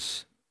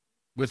Jesus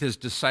with his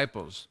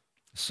disciples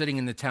sitting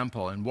in the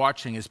temple and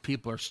watching as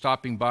people are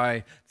stopping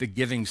by the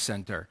giving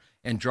center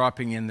and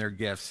dropping in their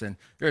gifts. And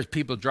there's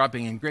people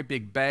dropping in great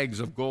big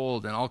bags of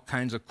gold and all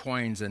kinds of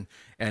coins. And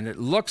it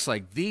looks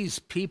like these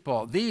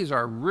people, these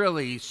are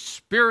really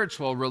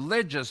spiritual,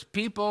 religious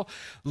people.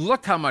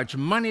 Look how much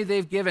money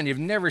they've given. You've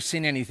never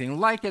seen anything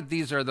like it.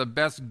 These are the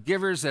best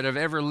givers that have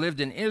ever lived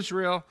in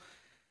Israel.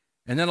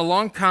 And then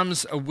along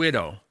comes a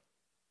widow.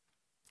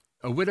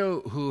 a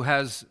widow who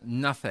has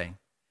nothing,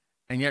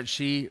 and yet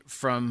she,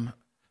 from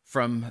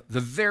the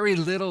very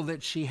little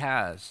that she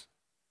has,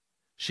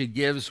 she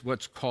gives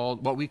what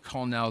we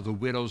call now the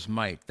widow's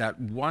mite, that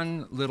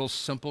one little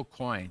simple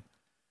coin.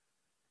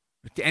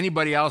 To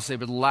anybody else, they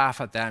would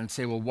laugh at that and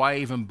say, well, why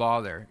even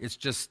bother? It's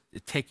just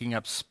taking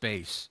up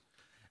space.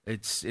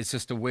 It's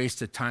just a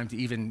waste of time to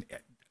even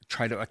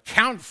try to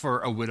account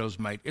for a widow's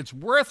mite. It's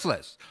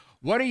worthless.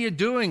 What are you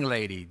doing,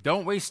 lady?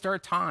 Don't waste our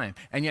time.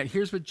 And yet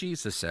here's what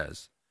Jesus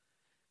says.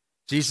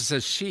 Jesus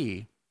says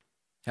she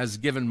has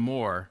given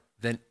more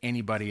than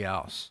anybody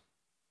else,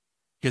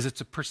 because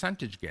it's a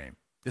percentage game.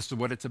 This is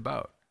what it's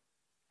about.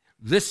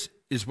 This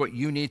is what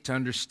you need to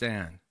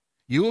understand.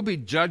 You will be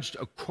judged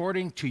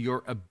according to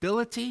your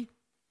ability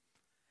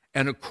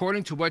and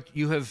according to what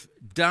you have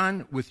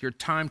done with your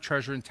time,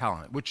 treasure, and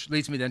talent, which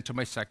leads me then to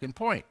my second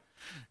point.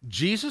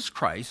 Jesus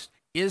Christ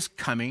is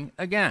coming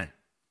again,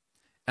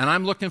 and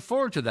I'm looking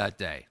forward to that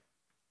day.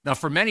 Now,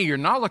 for many, you're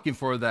not looking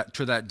forward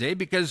to that day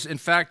because, in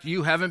fact,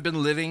 you haven't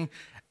been living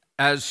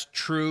as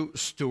true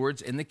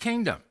stewards in the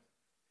kingdom.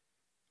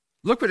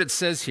 Look what it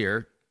says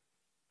here.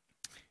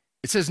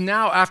 It says,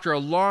 now after a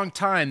long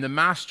time, the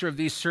master of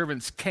these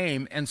servants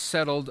came and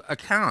settled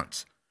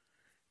accounts.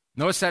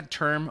 Notice that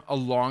term, a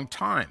long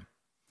time.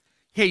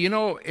 Hey, you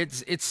know,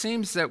 it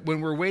seems that when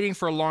we're waiting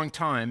for a long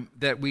time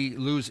that we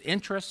lose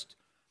interest,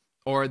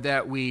 or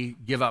that we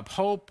give up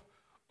hope,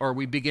 or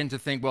we begin to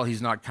think, well,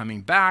 he's not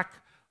coming back,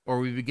 or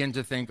we begin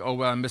to think, oh,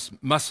 well, I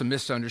must have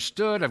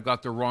misunderstood, I've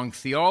got the wrong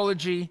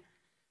theology.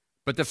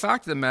 But the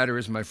fact of the matter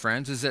is, my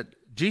friends, is that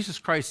Jesus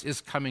Christ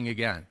is coming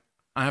again.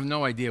 I have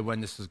no idea when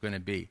this is going to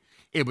be.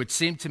 It would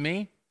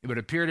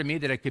appear to me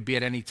that it could be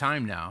at any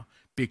time now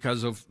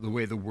because of the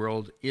way the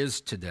world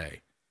is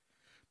today.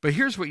 But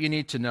here's what you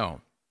need to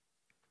know.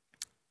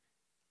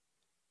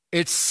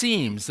 It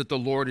seems that the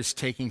Lord is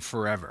taking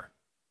forever.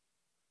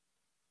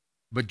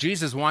 But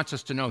Jesus wants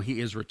us to know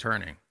he is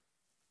returning.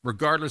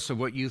 Regardless of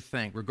what you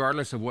think,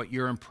 regardless of what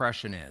your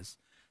impression is,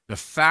 the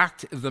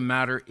fact of the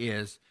matter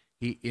is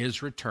he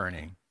is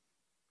returning.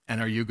 And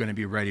are you going to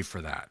be ready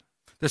for that?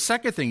 The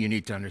second thing you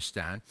need to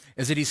understand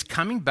is that he's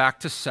coming back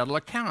to settle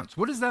accounts.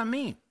 What does that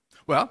mean?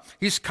 Well,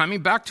 he's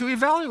coming back to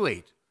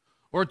evaluate.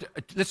 Or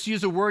let's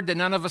use a word that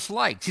none of us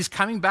likes. He's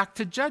coming back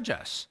to judge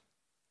us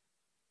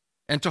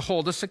and to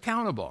hold us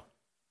accountable.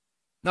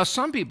 Now,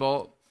 some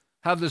people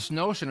have this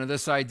notion or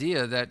this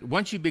idea that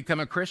once you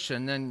become a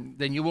Christian,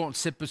 then you won't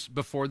sit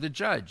before the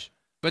judge.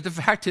 But the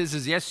fact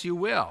is yes, you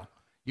will.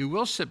 You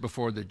will sit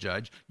before the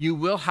judge. You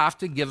will have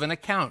to give an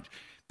account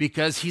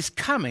because he's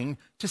coming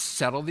to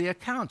settle the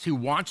accounts. He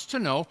wants to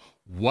know,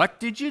 what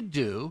did you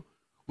do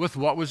with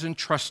what was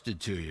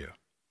entrusted to you?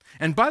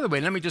 And by the way,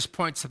 let me just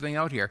point something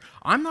out here.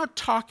 I'm not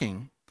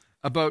talking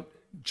about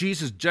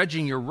Jesus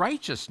judging your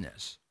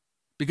righteousness,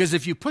 because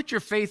if you put your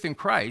faith in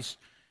Christ,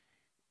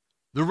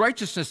 the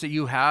righteousness that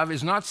you have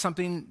is not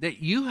something that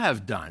you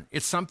have done.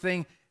 It's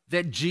something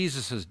that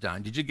Jesus has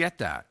done. Did you get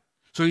that?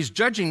 So he's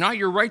judging not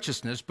your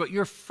righteousness, but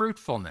your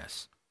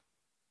fruitfulness.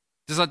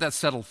 Just let that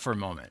settle for a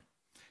moment.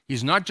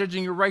 He's not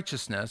judging your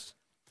righteousness.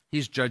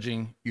 He's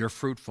judging your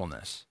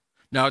fruitfulness.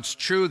 Now, it's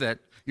true that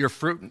your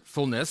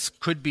fruitfulness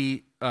could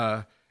be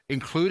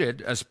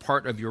included as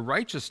part of your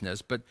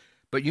righteousness, but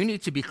you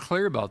need to be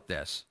clear about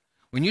this.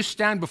 When you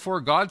stand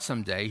before God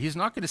someday, he's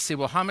not going to say,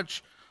 well, how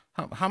much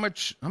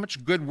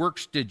good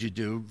works did you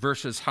do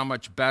versus how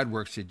much bad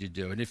works did you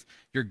do? And if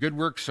your good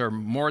works are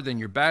more than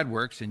your bad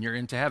works, then you're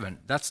into heaven.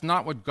 That's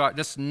not what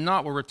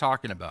we're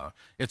talking about.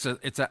 It's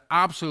an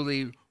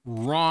absolutely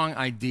wrong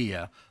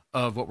idea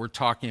of what we're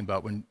talking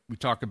about when we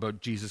talk about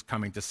Jesus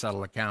coming to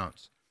settle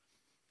accounts.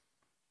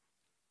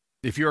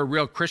 If you're a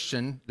real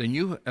Christian, then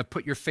you have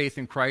put your faith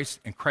in Christ,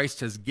 and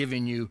Christ has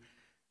given you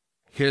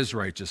his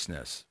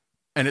righteousness.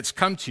 And it's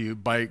come to you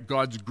by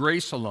God's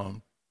grace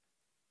alone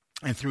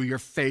and through your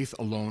faith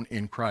alone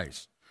in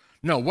Christ.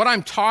 No, what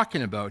I'm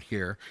talking about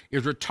here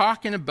is we're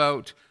talking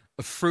about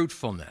a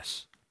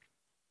fruitfulness.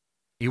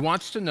 He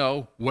wants to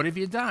know, what have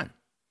you done?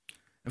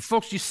 And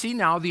folks, you see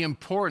now the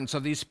importance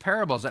of these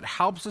parables. It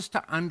helps us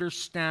to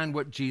understand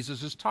what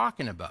Jesus is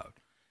talking about.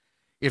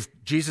 If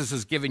Jesus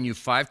has given you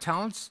 5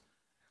 talents,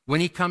 when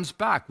he comes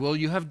back, will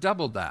you have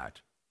doubled that?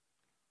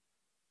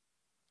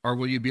 Or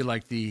will you be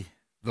like the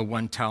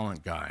 1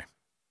 talent guy?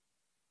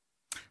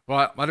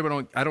 Well, I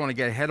don't want to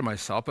get ahead of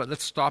myself, but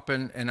let's stop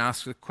and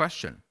ask the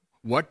question.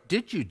 What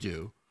did you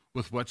do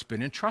with what's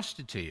been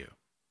entrusted to you?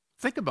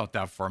 Think about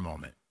that for a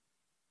moment.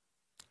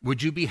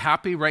 Would you be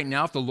happy right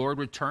now if the Lord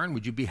returned?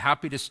 Would you be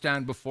happy to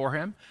stand before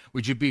him?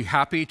 Would you be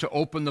happy to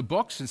open the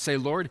books and say,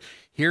 Lord,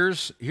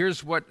 here's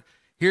what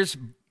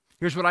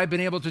I've been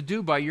able to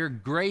do by your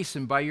grace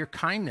and by your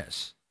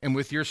kindness and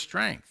with your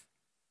strength?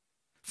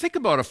 Think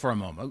about it for a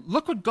moment.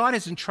 Look what God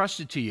has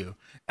entrusted to you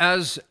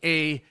as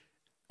a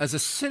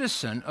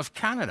citizen of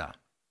Canada.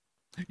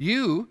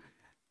 You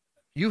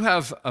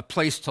have a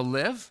place to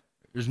live.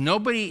 There's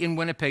nobody in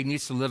Winnipeg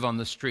needs to live on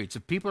the streets.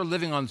 If people are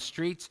living on the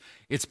streets,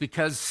 it's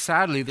because,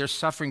 sadly, they're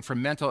suffering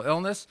from mental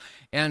illness,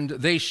 and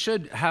they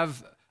should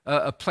have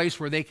a place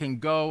where they can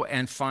go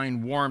and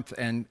find warmth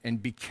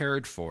and be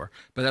cared for.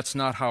 But that's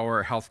not how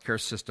our healthcare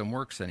system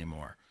works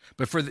anymore.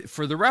 But for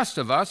the rest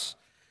of us,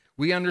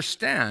 we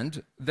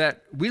understand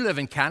that we live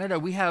in Canada.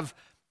 We have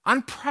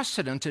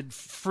unprecedented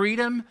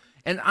freedom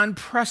and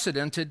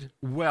unprecedented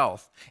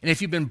wealth. And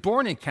if you've been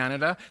born in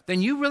Canada,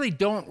 then you really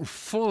don't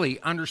fully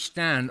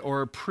understand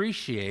or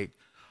appreciate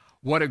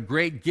what a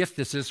great gift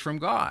this is from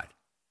God.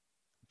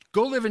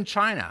 Go live in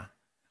China,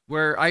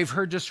 where I've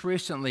heard just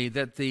recently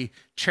that the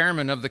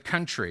chairman of the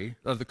country,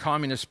 of the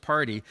Communist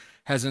Party,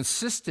 has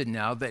insisted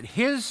now that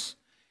his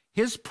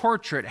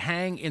portrait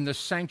hang in the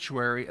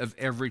sanctuary of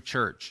every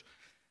church.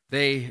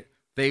 They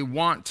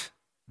want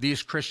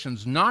these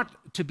Christians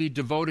not to be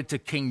devoted to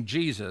King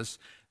Jesus.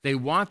 They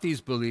want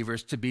these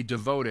believers to be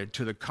devoted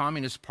to the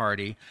Communist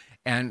Party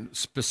and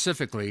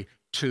specifically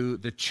to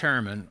the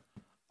chairman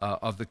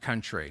of the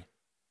country.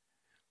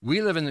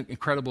 We live in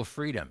incredible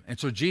freedom. And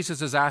so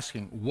Jesus is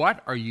asking,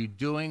 what are you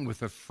doing with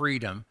the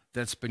freedom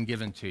that's been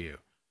given to you?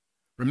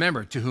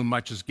 Remember, to whom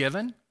much is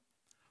given,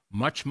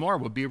 much more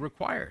will be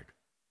required.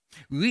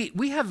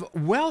 We have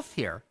wealth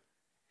here.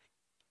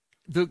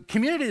 The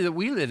community that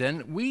we live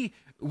in,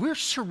 we're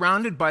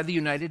surrounded by the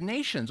United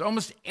Nations.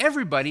 Almost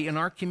everybody in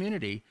our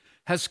community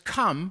has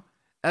come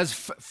as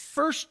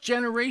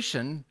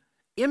first-generation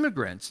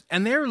immigrants,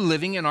 and they're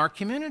living in our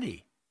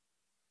community.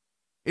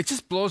 It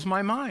just blows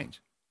my mind.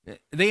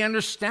 They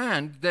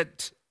understand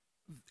that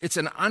it's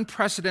an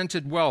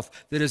unprecedented wealth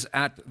that is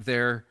at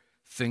their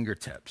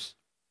fingertips.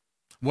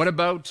 What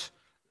about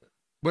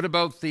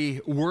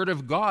the Word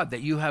of God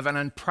that you have an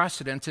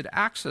unprecedented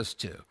access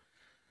to?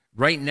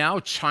 Right now,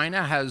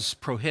 China has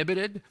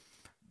prohibited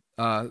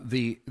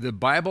the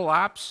Bible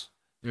apps.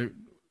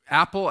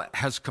 Apple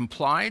has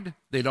complied.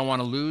 They don't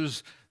want to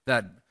lose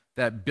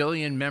that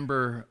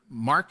billion-member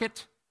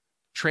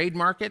trade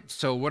market.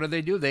 So what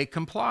do? They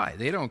comply.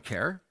 They don't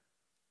care.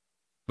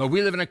 But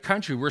we live in a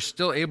country, we're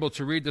still able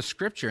to read the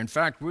Scripture. In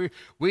fact,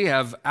 we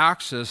have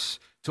access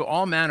to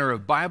all manner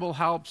of Bible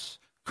helps,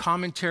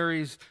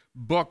 commentaries,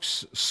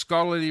 books,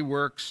 scholarly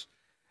works,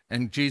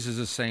 and Jesus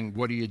is saying,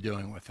 what are you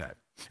doing with it?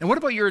 And what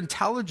about your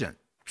intelligence?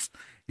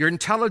 Your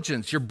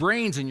intelligence, your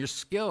brains, and your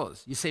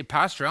skills. You say,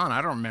 Pastor Allen,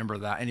 I don't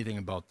remember anything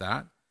about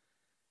that.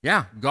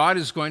 Yeah, God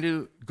is going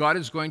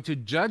to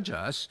judge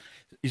us.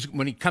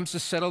 When he comes to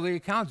settle the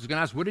accounts, he's going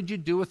to ask, what did you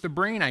do with the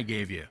brain I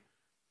gave you?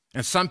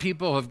 And some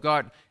people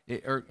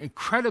are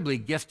incredibly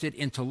gifted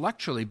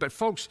intellectually. But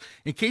folks,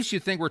 in case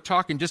you think we're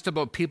talking just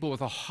about people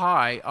with a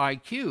high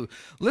IQ,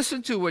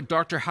 listen to what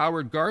Dr.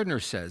 Howard Gardner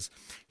says.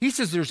 He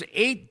says there's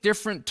 8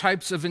 different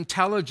types of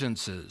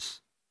intelligences,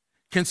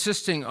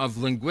 consisting of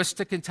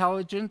linguistic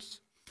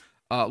intelligence,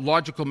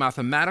 logical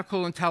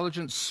mathematical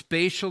intelligence,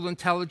 spatial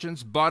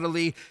intelligence,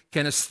 bodily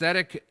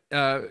kinesthetic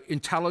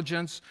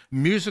intelligence,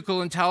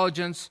 musical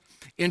intelligence,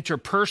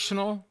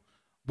 interpersonal,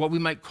 what we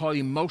might call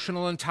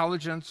emotional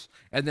intelligence,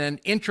 and then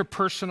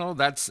intrapersonal,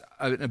 that's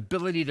an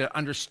ability to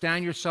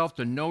understand yourself,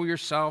 to know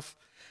yourself,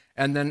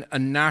 and then a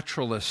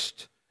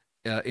naturalist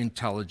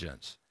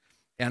intelligence.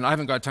 And I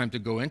haven't got time to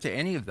go into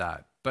any of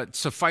that, but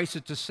suffice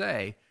it to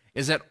say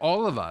is that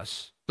all of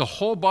us, the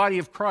whole body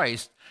of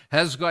Christ,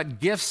 has got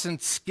gifts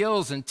and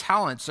skills and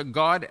talents that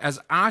God has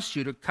asked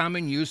you to come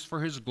and use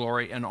for his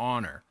glory and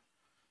honor.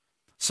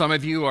 Some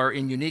of you are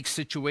in unique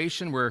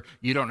situation where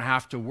you don't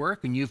have to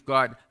work and you've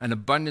got an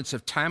abundance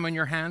of time on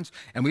your hands.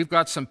 And we've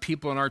got some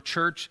people in our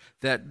church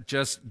that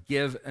just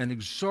give an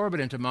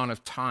exorbitant amount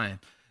of time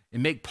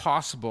and make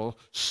possible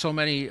so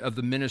many of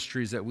the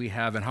ministries that we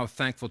have, and how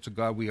thankful to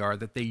God we are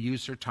that they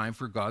use their time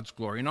for God's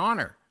glory and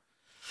honor.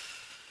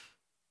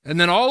 And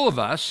then all of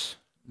us,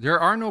 there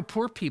are no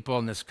poor people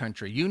in this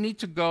country. You need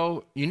to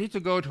go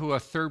to a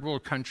third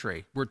world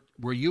country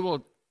where you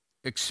will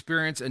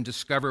experience and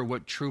discover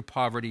what true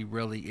poverty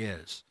really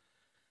is.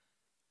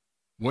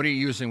 What are you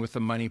using with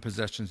the money,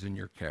 possessions in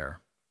your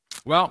care?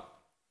 Well,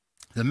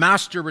 the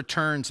master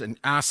returns and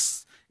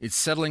asks, it's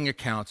settling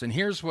accounts. And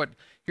here's what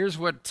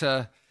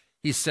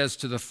he says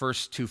to the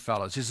first 2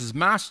 fellows. He says,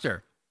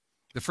 Master,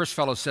 the first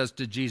fellow says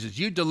to Jesus,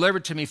 you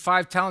delivered to me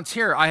 5 talents.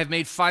 Here, I have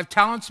made 5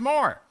 talents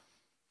more.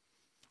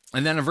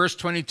 And then in verse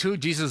 22,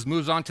 Jesus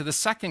moves on to the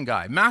second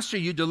guy. Master,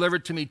 you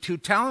delivered to me 2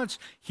 talents.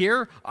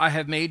 Here, I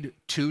have made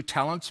 2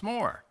 talents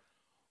more.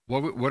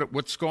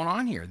 What's going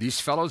on here?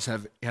 These fellows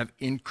have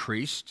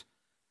increased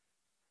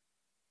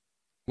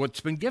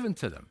what's been given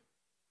to them.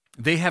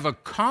 They have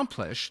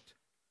accomplished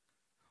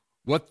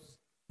what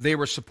they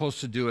were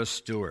supposed to do as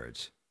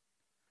stewards.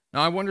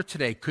 Now, I wonder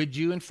today, could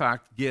you, in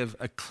fact, give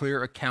a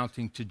clear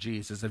accounting to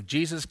Jesus? If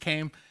Jesus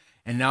came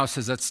and now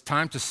says, it's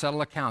time to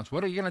settle accounts,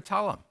 what are you going to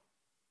tell him?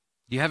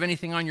 Do you have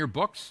anything on your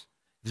books?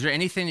 Is there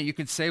anything that you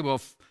could say,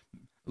 well,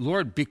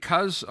 Lord,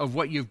 because of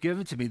what you've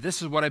given to me,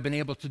 this is what I've been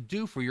able to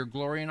do for your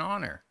glory and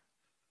honor?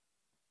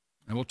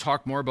 And we'll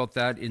talk more about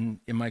that in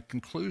my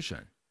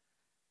conclusion.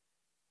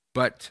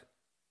 But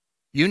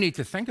you need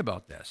to think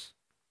about this.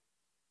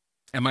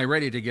 Am I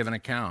ready to give an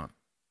account?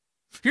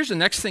 Here's the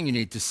next thing you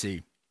need to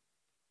see.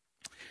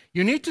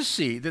 You need to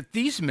see that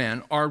these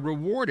men are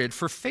rewarded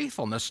for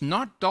faithfulness,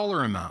 not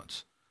dollar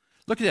amounts.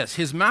 Look at this.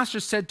 His master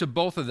said to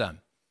both of them,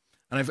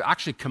 and I've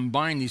actually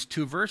combined these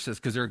two verses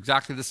because they're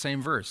exactly the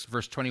same verse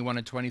 21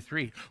 and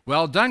 23.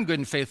 Well done, good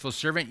and faithful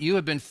servant. You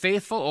have been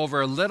faithful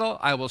over a little.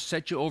 I will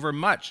set you over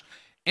much.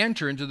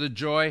 Enter into the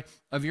joy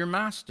of your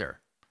master.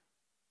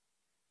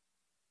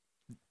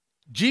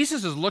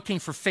 Jesus is looking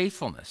for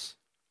faithfulness,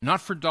 not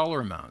for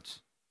dollar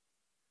amounts.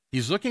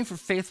 He's looking for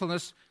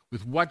faithfulness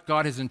with what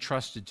God has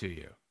entrusted to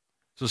you.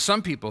 So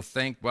some people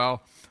think,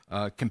 well,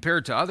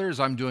 compared to others,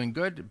 I'm doing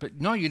good.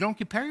 But no, you don't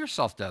compare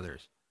yourself to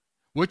others.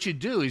 What you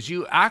do is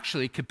you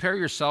actually compare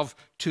yourself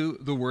to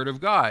the Word of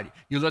God.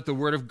 You let the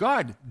Word of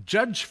God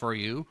judge for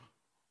you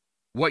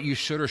what you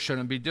should or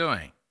shouldn't be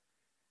doing.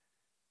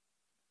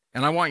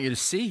 And I want you to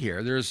see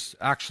here, there's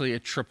actually a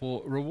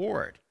triple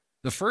reward.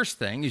 The first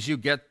thing is you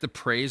get the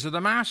praise of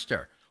the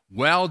master.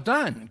 Well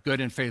done,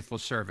 good and faithful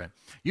servant.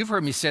 You've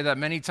heard me say that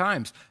many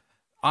times.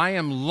 I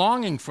am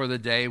longing for the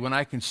day when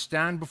I can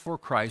stand before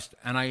Christ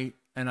and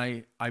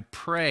I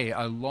pray,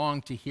 I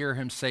long to hear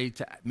him say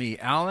to me,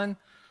 Alan,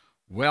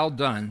 well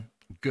done,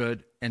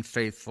 good and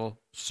faithful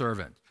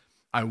servant.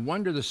 I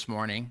wonder this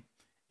morning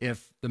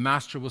if the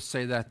master will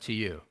say that to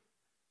you.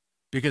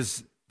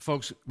 Because,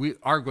 folks, we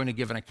are going to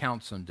give an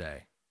account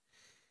someday.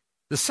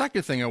 The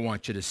second thing I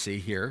want you to see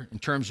here in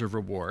terms of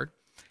reward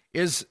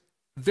is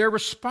their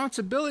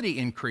responsibility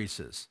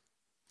increases.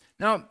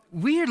 Now,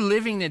 we are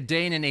living in a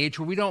day and an age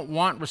where we don't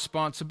want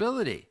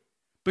responsibility.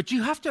 But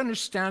you have to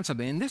understand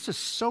something, and this is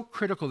so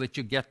critical that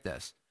you get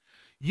this.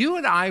 You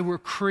and I were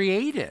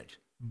created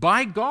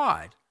by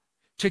God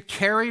to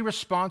carry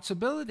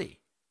responsibility,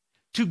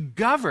 to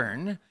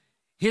govern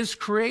his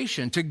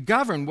creation, to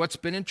govern what's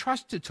been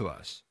entrusted to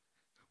us.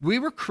 We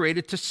were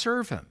created to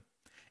serve him.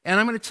 And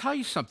I'm going to tell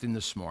you something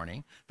this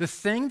morning. The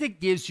thing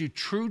that gives you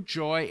true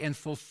joy and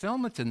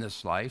fulfillment in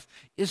this life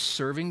is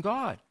serving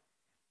God.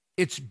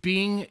 It's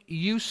being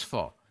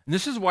useful. And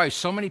this is why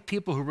so many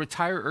people who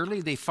retire early,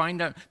 they find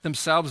out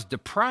themselves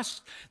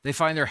depressed. They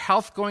find their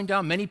health going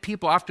down. Many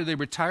people, after they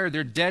retire,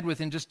 they're dead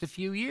within just a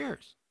few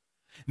years.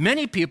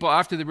 Many people,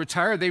 after they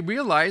retire, they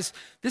realize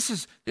this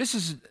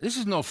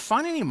is no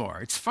fun anymore.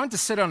 It's fun to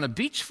sit on a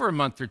beach for a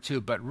month or two,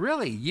 but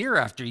really, year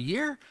after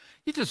year,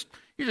 you're just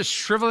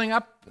shriveling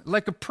up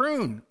like a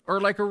prune or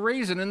like a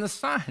raisin in the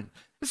sun.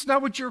 This is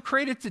not what you were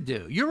created to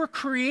do. You were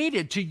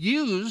created to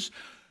use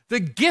the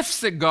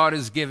gifts that God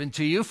has given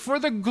to you for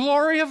the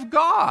glory of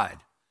God.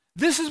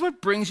 This is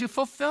what brings you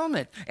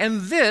fulfillment.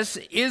 And this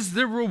is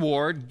the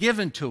reward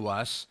given to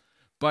us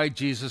by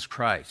Jesus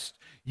Christ.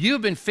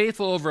 You've been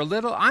faithful over a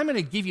little. I'm going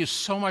to give you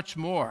so much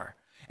more.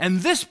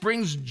 And this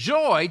brings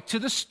joy to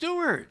the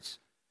stewards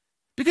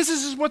because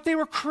this is what they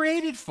were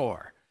created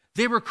for.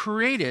 They were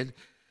created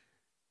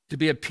to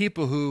be a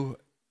people who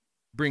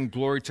bring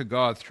glory to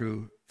God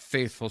through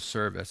faithful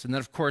service. And then,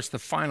 of course, the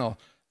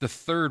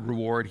third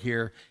reward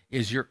here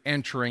is you're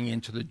entering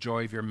into the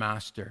joy of your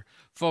master.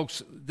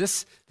 Folks,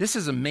 this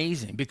is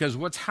amazing because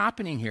what's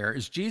happening here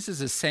is Jesus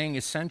is saying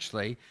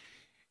essentially,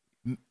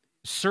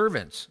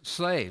 servants,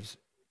 slaves,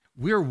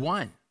 we're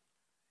one.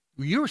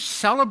 You're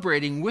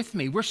celebrating with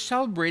me. We're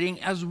celebrating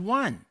as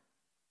one.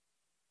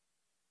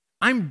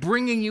 I'm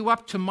bringing you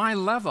up to my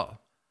level.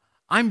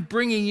 I'm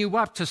bringing you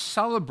up to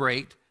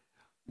celebrate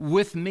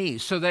with me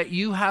so that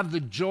you have the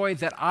joy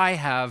that I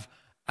have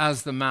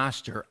as the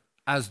master,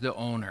 as the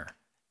owner.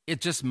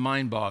 It's just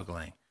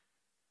mind-boggling.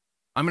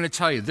 I'm going to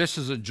tell you, this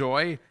is a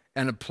joy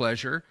and a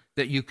pleasure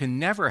that you can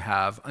never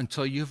have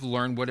until you've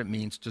learned what it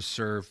means to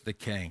serve the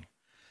King.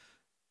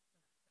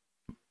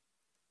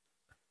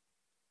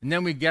 And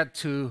then we get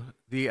to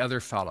the other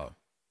fellow.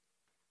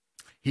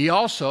 He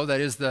also,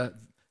 that is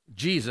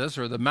Jesus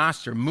or the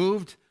master,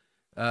 moved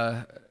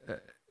to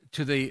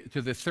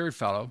the third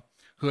fellow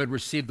who had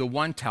received the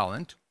 1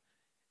 talent.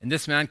 And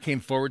this man came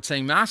forward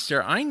saying,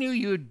 Master, I knew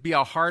you would be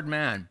a hard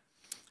man,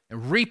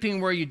 and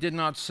reaping where you did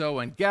not sow,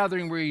 and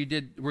gathering where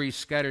you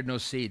scattered no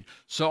seed.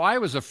 So I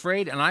was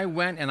afraid, and I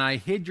went and I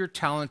hid your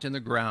talent in the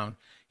ground.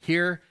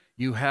 Here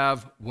you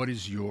have what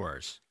is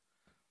yours.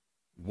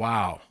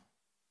 Wow.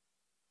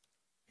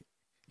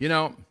 You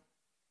know,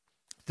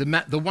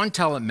 the 1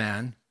 talent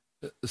man,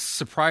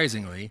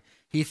 surprisingly,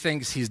 he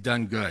thinks he's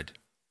done good.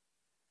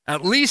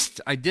 At least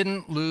I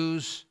didn't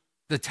lose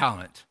the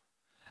talent.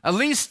 At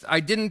least I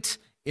didn't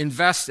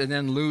invest and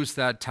then lose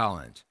that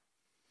talent.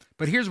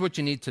 But here's what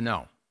you need to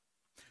know.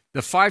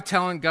 The 5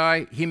 talent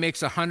guy, he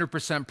makes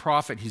 100%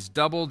 profit. He's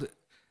doubled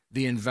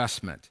the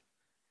investment.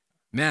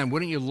 Man,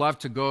 wouldn't you love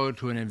to go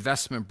to an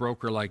investment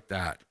broker like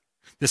that?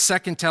 The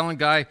 2nd talent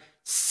guy,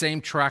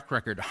 same track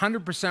record,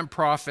 100%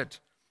 profit,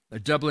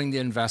 doubling the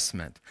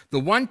investment. The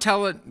 1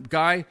 talent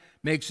guy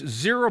makes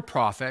 0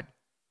 profit,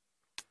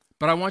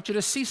 but I want you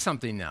to see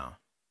something now.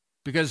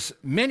 Because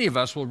many of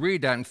us will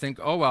read that and think,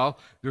 oh, well,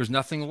 there's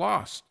nothing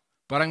lost.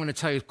 But I'm going to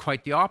tell you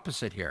quite the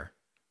opposite here.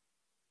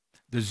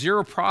 The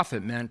 0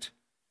 profit meant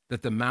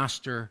that the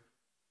master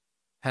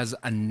has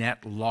a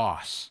net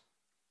loss.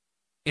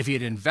 If he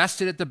had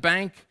invested at the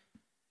bank,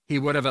 he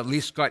would have at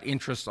least got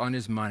interest on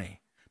his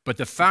money. But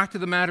the fact of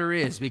the matter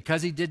is,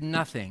 because he did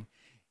nothing,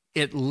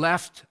 it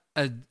left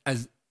a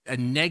a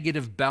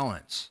negative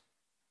balance.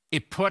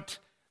 It put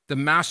the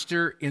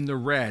master in the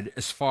red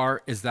as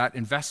far as that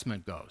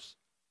investment goes.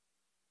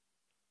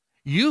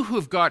 You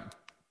who've got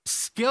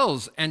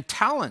skills and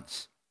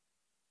talents,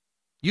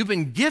 you've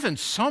been given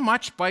so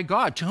much by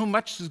God. To whom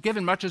much is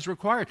given, much is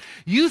required.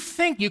 You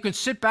think you can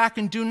sit back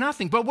and do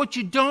nothing, but what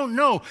you don't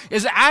know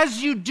is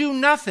as you do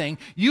nothing,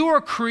 you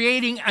are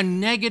creating a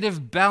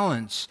negative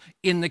balance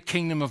in the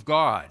kingdom of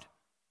God.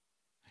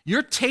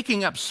 You're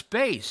taking up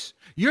space.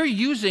 You're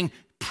using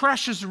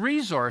precious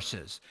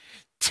resources,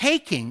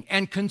 taking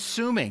and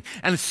consuming.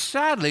 And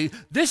sadly,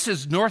 this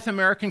is North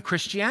American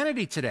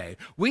Christianity today.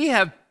 We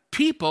have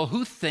people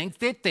who think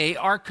that they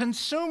are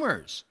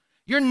consumers.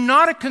 You're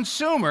not a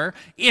consumer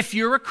if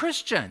you're a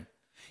Christian.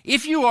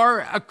 If you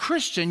are a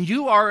Christian,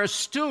 you are a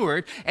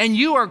steward, and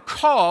you are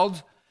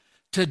called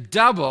to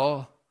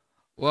double,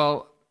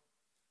 well,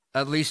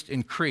 at least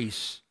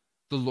increase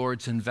the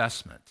Lord's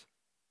investment.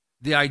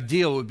 The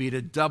ideal would be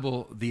to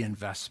double the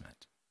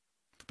investment.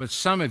 But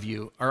some of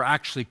you are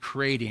actually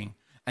creating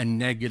a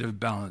negative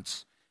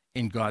balance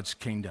in God's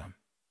kingdom.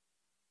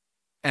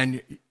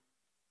 And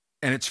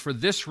it's for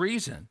this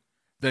reason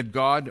that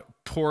God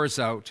pours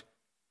out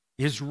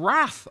his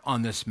wrath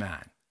on this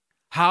man.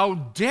 How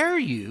dare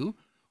you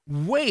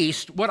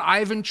waste what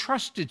I've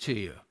entrusted to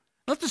you?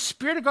 Let the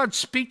Spirit of God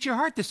speak to your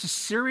heart. This is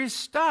serious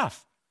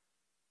stuff.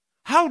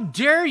 How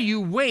dare you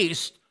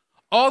waste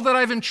all that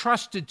I've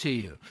entrusted to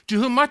you? To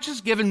whom much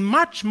is given,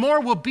 much more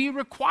will be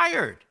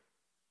required.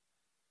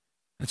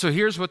 And so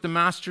here's what the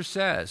master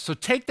says. So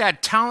take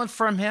that talent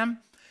from him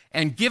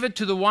and give it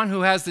to the one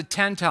who has the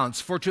 10 talents.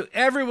 For to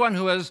everyone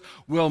who has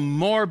will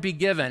more be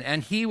given,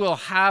 and he will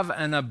have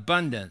an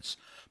abundance.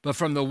 But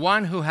from the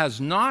one who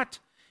has not,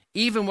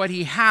 even what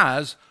he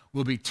has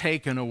will be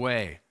taken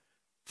away.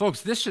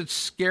 Folks, this should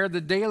scare the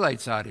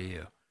daylights out of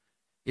you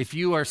if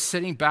you are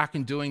sitting back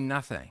and doing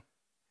nothing.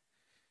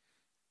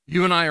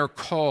 You and I are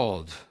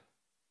called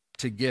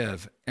to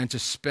give and to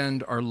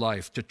spend our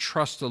life, to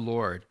trust the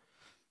Lord,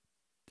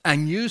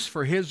 and use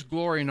for his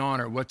glory and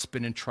honor what's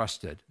been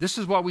entrusted. This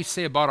is what we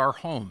say about our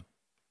home.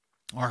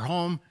 Our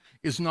home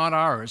is not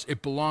ours.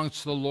 It belongs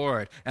to the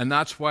Lord. And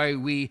that's why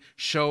we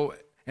show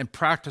and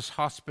practice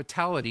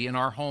hospitality in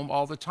our home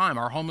all the time.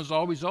 Our home is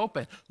always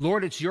open.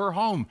 Lord, it's your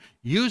home.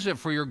 Use it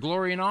for your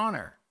glory and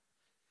honor.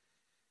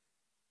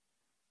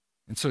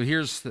 And so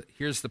here's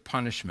the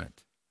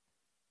punishment.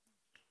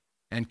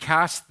 And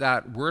cast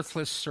that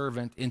worthless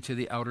servant into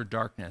the outer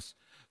darkness.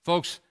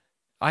 Folks,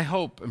 I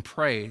hope and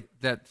pray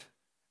that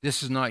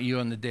this is not you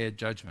on the day of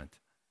judgment,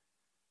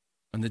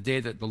 on the day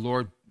that the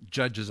Lord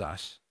judges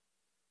us.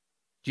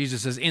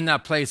 Jesus says, in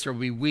that place there will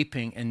be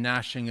weeping and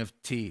gnashing of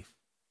teeth.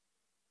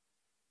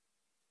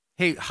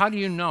 Hey, how do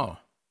you know?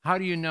 How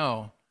do you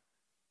know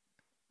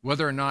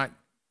whether or not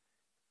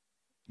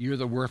you're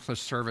the worthless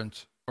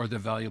servant or the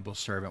valuable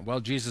servant? Well,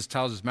 Jesus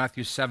tells us,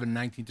 Matthew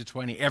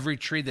 7:19-20, every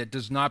tree that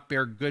does not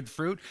bear good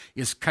fruit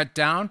is cut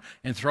down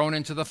and thrown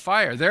into the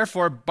fire.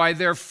 Therefore, by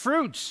their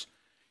fruits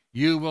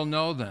you will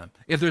know them.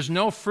 If there's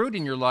no fruit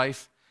in your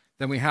life,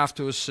 then we have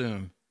to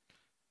assume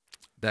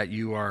that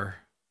you are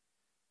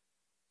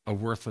a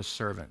worthless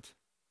servant.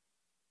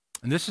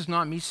 And this is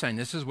not me saying,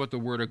 this is what the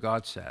Word of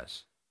God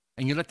says.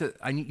 And you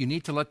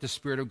need to let the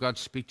Spirit of God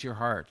speak to your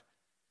heart.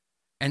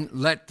 And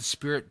let the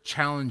Spirit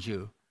challenge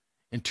you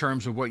in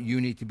terms of what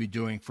you need to be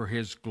doing for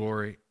his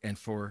glory and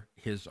for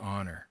his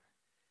honor.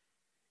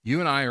 You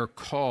and I are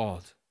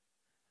called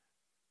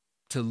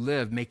to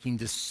live making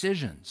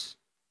decisions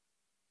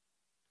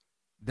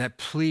that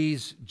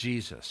please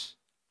Jesus.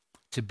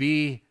 To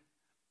be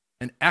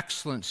an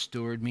excellent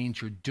steward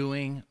means you're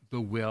doing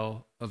the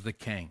will of the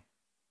King.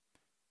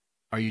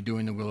 Are you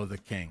doing the will of the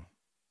King?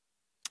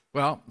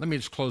 Well, let me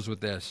just close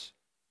with this.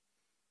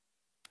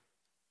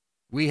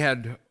 We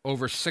had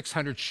over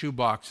 600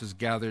 shoeboxes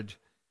gathered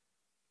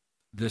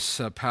this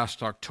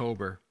past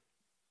October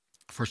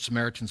for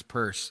Samaritan's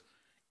Purse.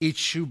 Each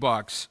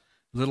shoebox,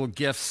 little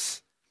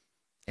gifts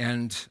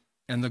and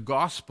the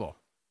gospel.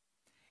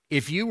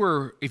 If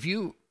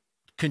you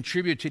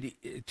contribute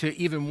to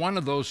even one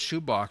of those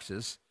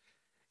shoeboxes,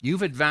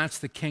 you've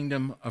advanced the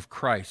kingdom of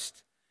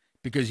Christ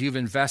because you've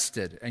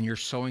invested and you're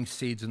sowing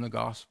seeds in the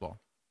gospel.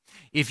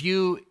 If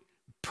you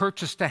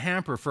purchased a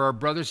hamper for our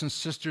brothers and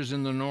sisters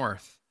in the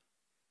north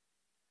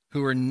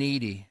who are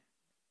needy,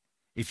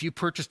 if you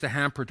purchased a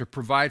hamper to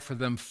provide for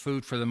them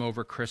food for them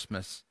over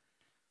Christmas,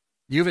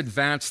 you've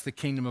advanced the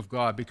kingdom of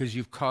God because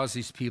you've caused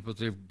these people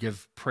to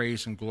give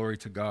praise and glory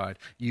to God.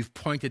 You've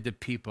pointed the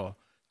people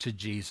to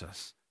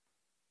Jesus.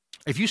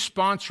 If you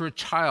sponsor a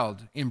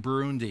child in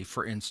Burundi,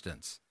 for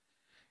instance,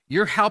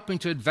 you're helping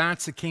to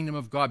advance the kingdom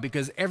of God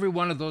because every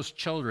one of those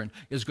children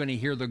is going to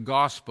hear the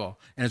gospel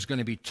and is going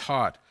to be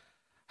taught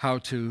how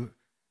to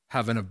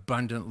have an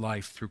abundant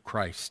life through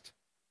Christ.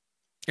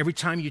 Every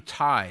time you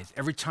tithe,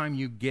 every time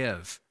you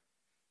give,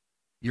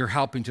 you're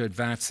helping to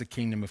advance the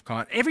kingdom of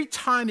God. Every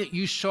time that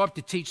you show up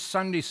to teach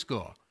Sunday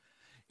school,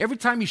 every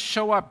time you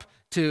show up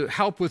to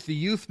help with the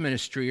youth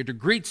ministry or to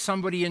greet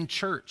somebody in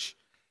church,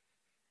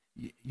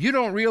 You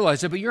don't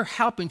realize it, but you're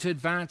helping to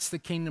advance the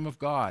kingdom of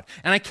God.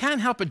 And I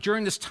can't help it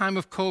during this time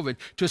of COVID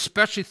to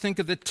especially think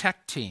of the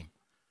tech team.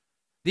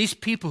 These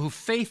people who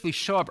faithfully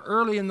show up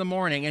early in the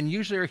morning and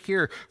usually are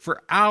here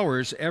for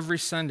hours every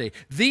Sunday.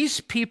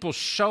 These people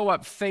show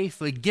up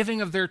faithfully,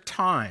 giving of their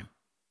time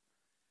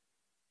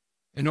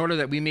in order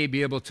that we may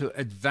be able to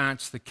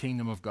advance the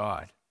kingdom of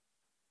God.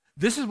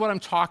 This is what I'm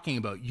talking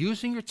about,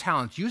 using your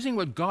talents, using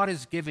what God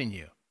has given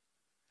you.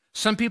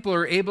 Some people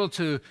are able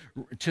to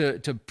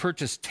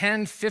purchase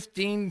 10,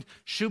 15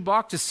 shoe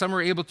boxes. Some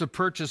are able to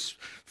purchase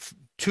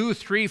 2,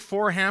 3,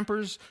 4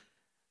 hampers.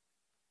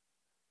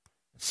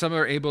 Some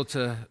are able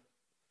to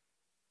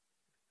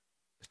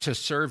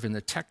serve in the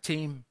tech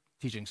team,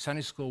 teaching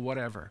Sunday school,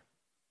 whatever.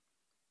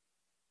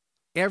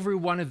 Every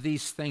one of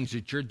these things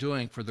that you're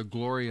doing for the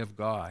glory of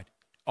God,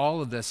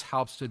 all of this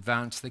helps to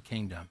advance the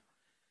kingdom.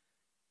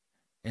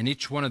 And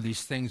each one of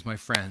these things, my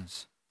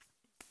friends,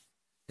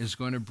 is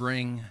going to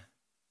bring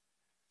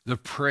the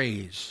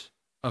praise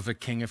of a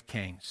King of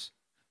Kings.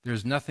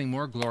 There's nothing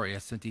more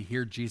glorious than to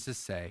hear Jesus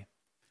say,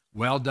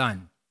 "Well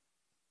done,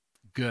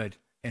 good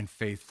and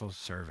faithful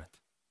servant."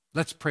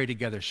 Let's pray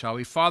together, shall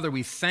we? Father,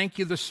 we thank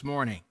you this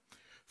morning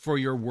for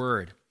your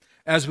word.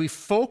 As we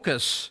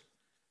focus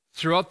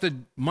throughout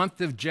the month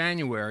of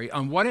January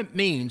on what it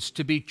means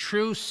to be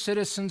true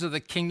citizens of the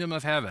kingdom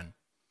of heaven,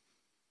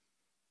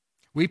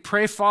 we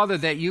pray, Father,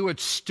 that you would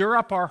stir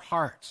up our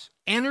hearts,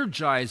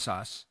 energize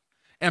us,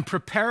 and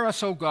prepare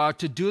us, oh God,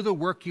 to do the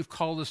work you've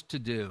called us to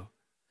do.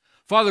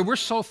 Father, we're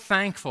so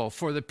thankful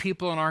for the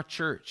people in our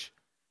church.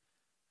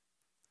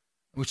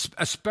 We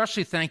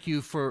especially thank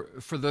you for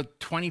the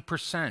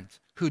 20%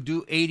 who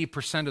do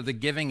 80% of the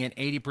giving and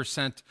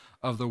 80%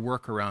 of the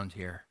work around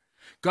here.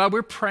 God,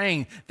 we're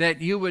praying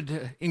that you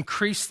would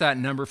increase that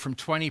number from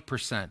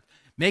 20%.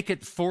 Make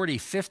it 40,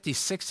 50,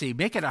 60.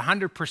 Make it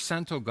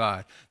 100%, oh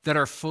God, that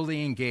are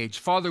fully engaged.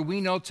 Father,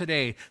 we know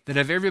today that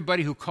if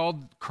everybody who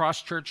called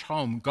Cross Church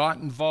home got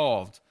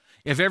involved,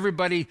 if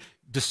everybody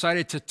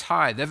decided to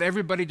tithe, if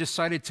everybody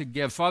decided to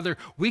give, Father,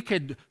 we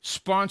could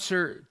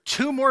sponsor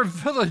 2 more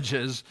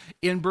villages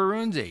in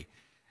Burundi.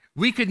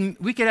 We could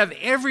have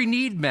every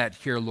need met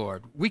here,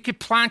 Lord. We could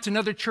plant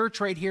another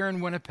church right here in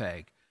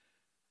Winnipeg.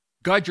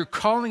 God, you're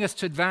calling us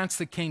to advance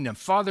the kingdom.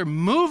 Father,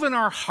 move in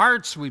our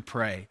hearts, we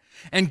pray,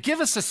 and give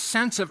us a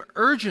sense of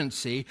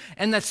urgency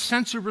and that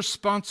sense of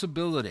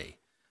responsibility,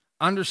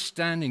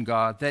 understanding,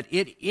 God, that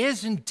it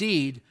is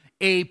indeed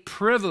a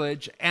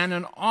privilege and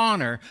an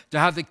honor to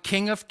have the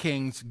King of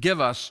Kings give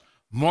us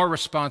more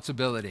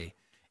responsibility.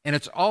 And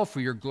it's all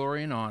for your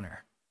glory and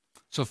honor.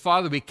 So,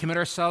 Father, we commit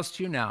ourselves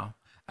to you now,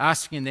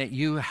 asking that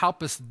you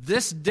help us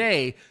this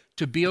day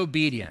to be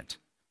obedient.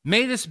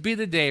 May this be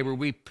the day where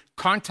we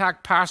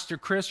contact Pastor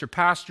Chris or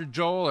Pastor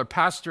Joel or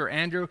Pastor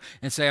Andrew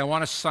and say, I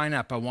want to sign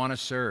up, I want to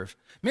serve.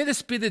 May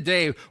this be the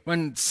day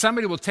when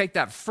somebody will take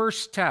that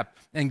first step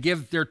and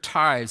give their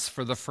tithes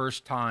for the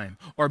first time,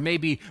 or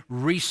maybe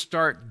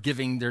restart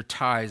giving their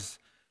tithes.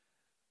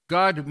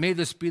 God, may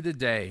this be the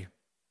day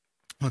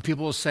when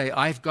people will say,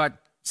 I've got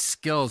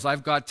skills,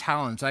 I've got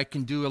talents, I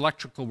can do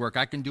electrical work,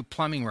 I can do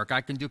plumbing work,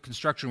 I can do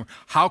construction work.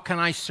 How can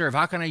I serve?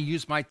 How can I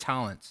use my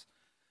talents?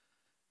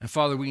 And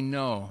Father, we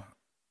know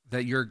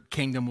that your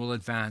kingdom will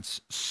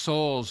advance.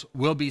 Souls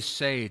will be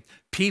saved.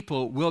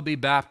 People will be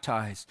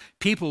baptized.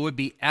 People would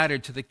be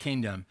added to the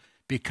kingdom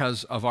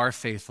because of our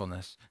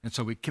faithfulness. And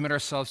so we commit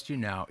ourselves to you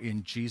now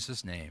in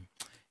Jesus' name.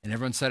 And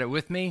everyone said it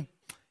with me?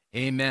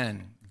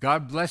 Amen.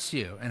 God bless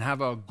you and have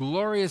a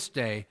glorious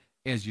day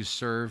as you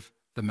serve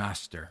the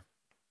Master.